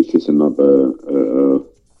just another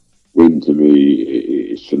win to me.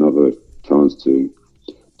 It's another chance to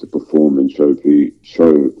perform and show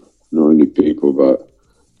not only people but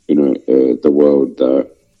the world that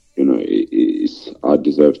I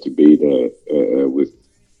deserve to be there with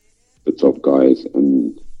the top guys,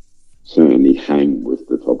 and certainly hang with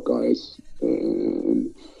the top guys.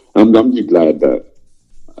 And I'm just glad that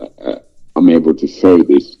I'm able to show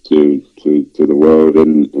this to the world,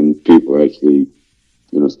 and people actually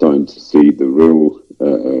starting to see the real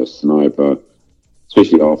sniper,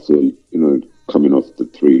 especially after coming off the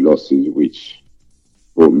 3 losses, which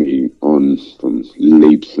brought me on from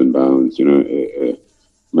leaps and bounds.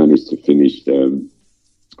 Managed to finish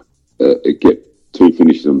get 2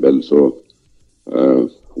 finishes on Bellator,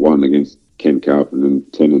 one against Kent Carpenham,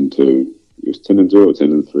 10-2. He was 10-2 or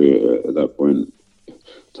 10-3 at that point.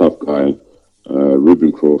 Tough guy.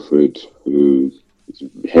 Ruben Crawford, who is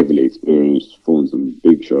heavily experienced, fought some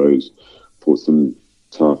big shows, fought some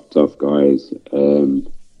tough guys, and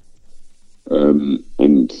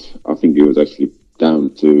I think he was actually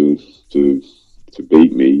down to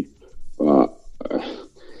beat me, but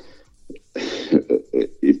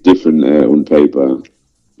it's different on paper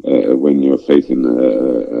when you're facing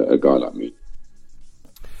a guy like me.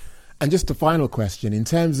 And just a final question, in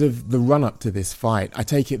terms of the run-up to this fight, I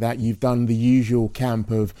take it that you've done the usual camp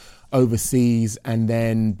of overseas and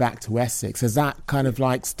then back to Essex. Is that kind of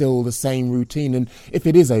like still the same routine? And if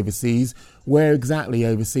it is overseas, where exactly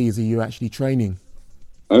overseas are you actually training?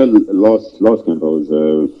 Last camp I was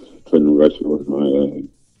training with one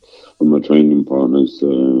of my training partners,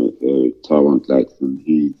 Taiwan Claxton.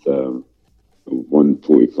 He's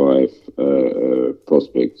 145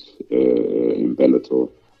 prospect in Bellator.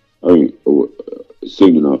 I think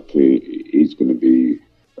soon enough he's going to be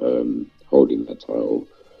holding that title.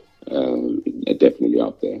 Definitely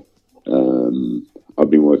up there. I've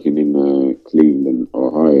been working in Cleveland,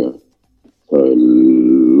 Ohio. So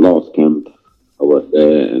last camp I worked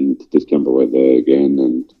there, and this camp I worked there again,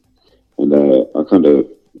 and I kind of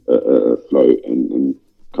float and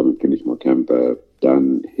come and finish my camp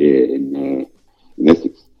down here in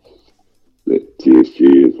Essex, the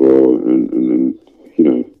TSG as well, and you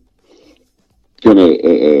know, kind of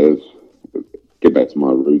get back to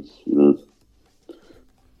my roots, you know.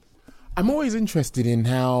 I'm always interested in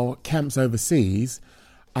how camps overseas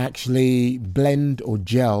actually blend or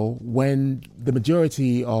gel when the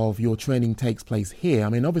majority of your training takes place here. I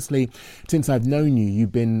mean, obviously, since I've known you,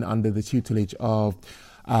 you've been under the tutelage of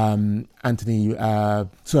Danny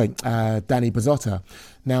Pizzotta.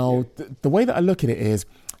 Now, the way that I look at it is,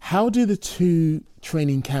 how do the two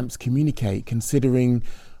training camps communicate, considering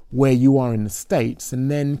where you are in the States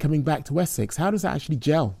and then coming back to Essex? How does that actually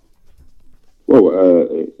gel? Well,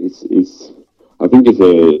 I think it's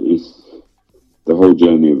the whole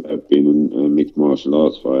journey of being a mixed martial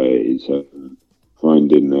arts fighter is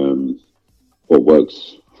finding what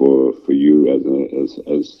works for you as an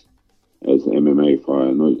MMA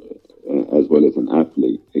fighter, not, as well as an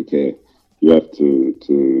athlete. Okay, you have to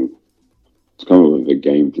come up with a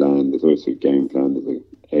game plan. There's always a game plan. There's an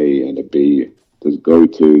A and a B. There's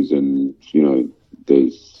go-tos, and you know,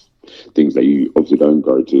 there's things that you obviously don't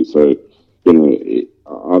go to. So, you know,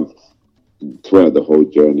 throughout the whole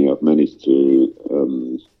journey, I've managed to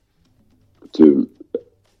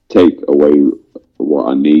take away what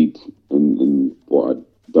I need and what I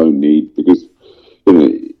don't need, because, you know,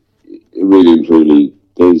 really and truly,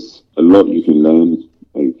 there's a lot you can learn,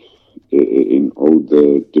 like, in all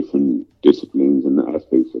the different disciplines and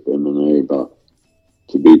aspects of MMA, but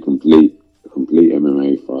to be a complete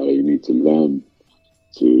MMA fighter, you need to learn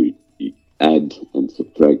to add and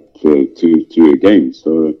subtract to a game.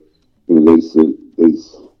 So, you know,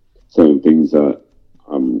 there's certain things that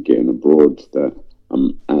I'm getting abroad that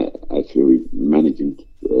I'm actually managing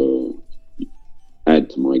to add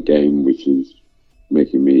to my game, which is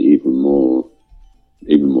making me even more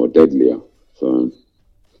deadlier. So.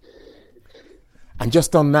 And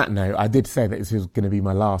just on that note, I did say that this was going to be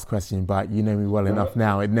my last question, but you know me well enough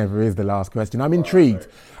now, it never is the last question. I'm intrigued.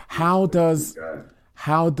 How does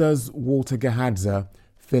Walter Gahadze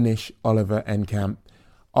finish Oliver Enkamp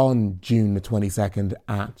on June the 22nd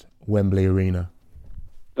at Wembley Arena?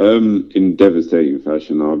 In devastating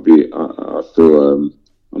fashion. I feel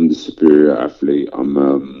I'm the superior athlete. I'm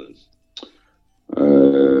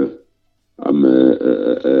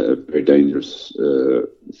a very dangerous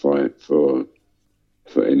fight for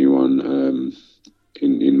anyone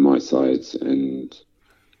in my sides, and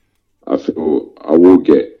I feel I will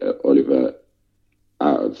get Oliver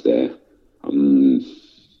out of there.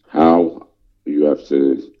 How? You have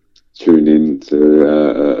to tune in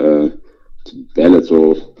to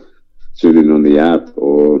Bellator, tune in on the app,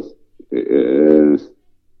 or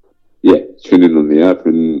tune in on the app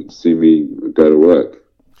and see me go to work.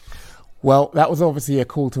 Well, that was obviously a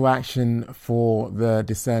call to action for the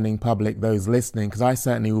discerning public, those listening, because I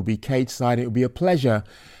certainly will be cage-side. It will be a pleasure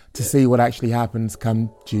to see what actually happens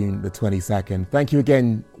come June the 22nd. Thank you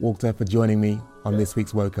again, Walter, for joining me on this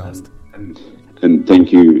week's Wocast. And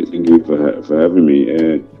thank you for having me.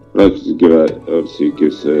 I'd like to give a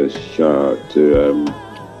shout out to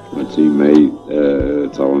my teammate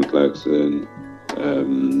Taiwan Clarkson,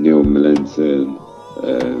 Neil Melanson,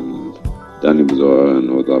 Danny Pizzotta, and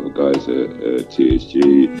all the other guys at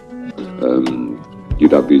TSG,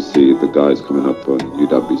 UWC, the guys coming up on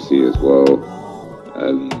UWC as well,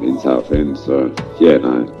 in Southend. So yeah,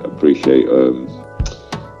 I appreciate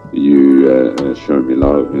you showing me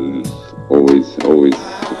love and always supporting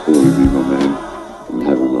me, my man, and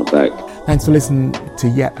having my back. Thanks for listening to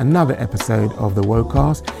yet another episode of the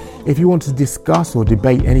Wocast. If you want to discuss or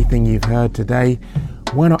debate anything you've heard today,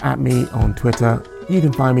 why not at me on Twitter? You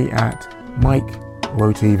can find me at Mike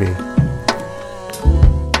WoTV.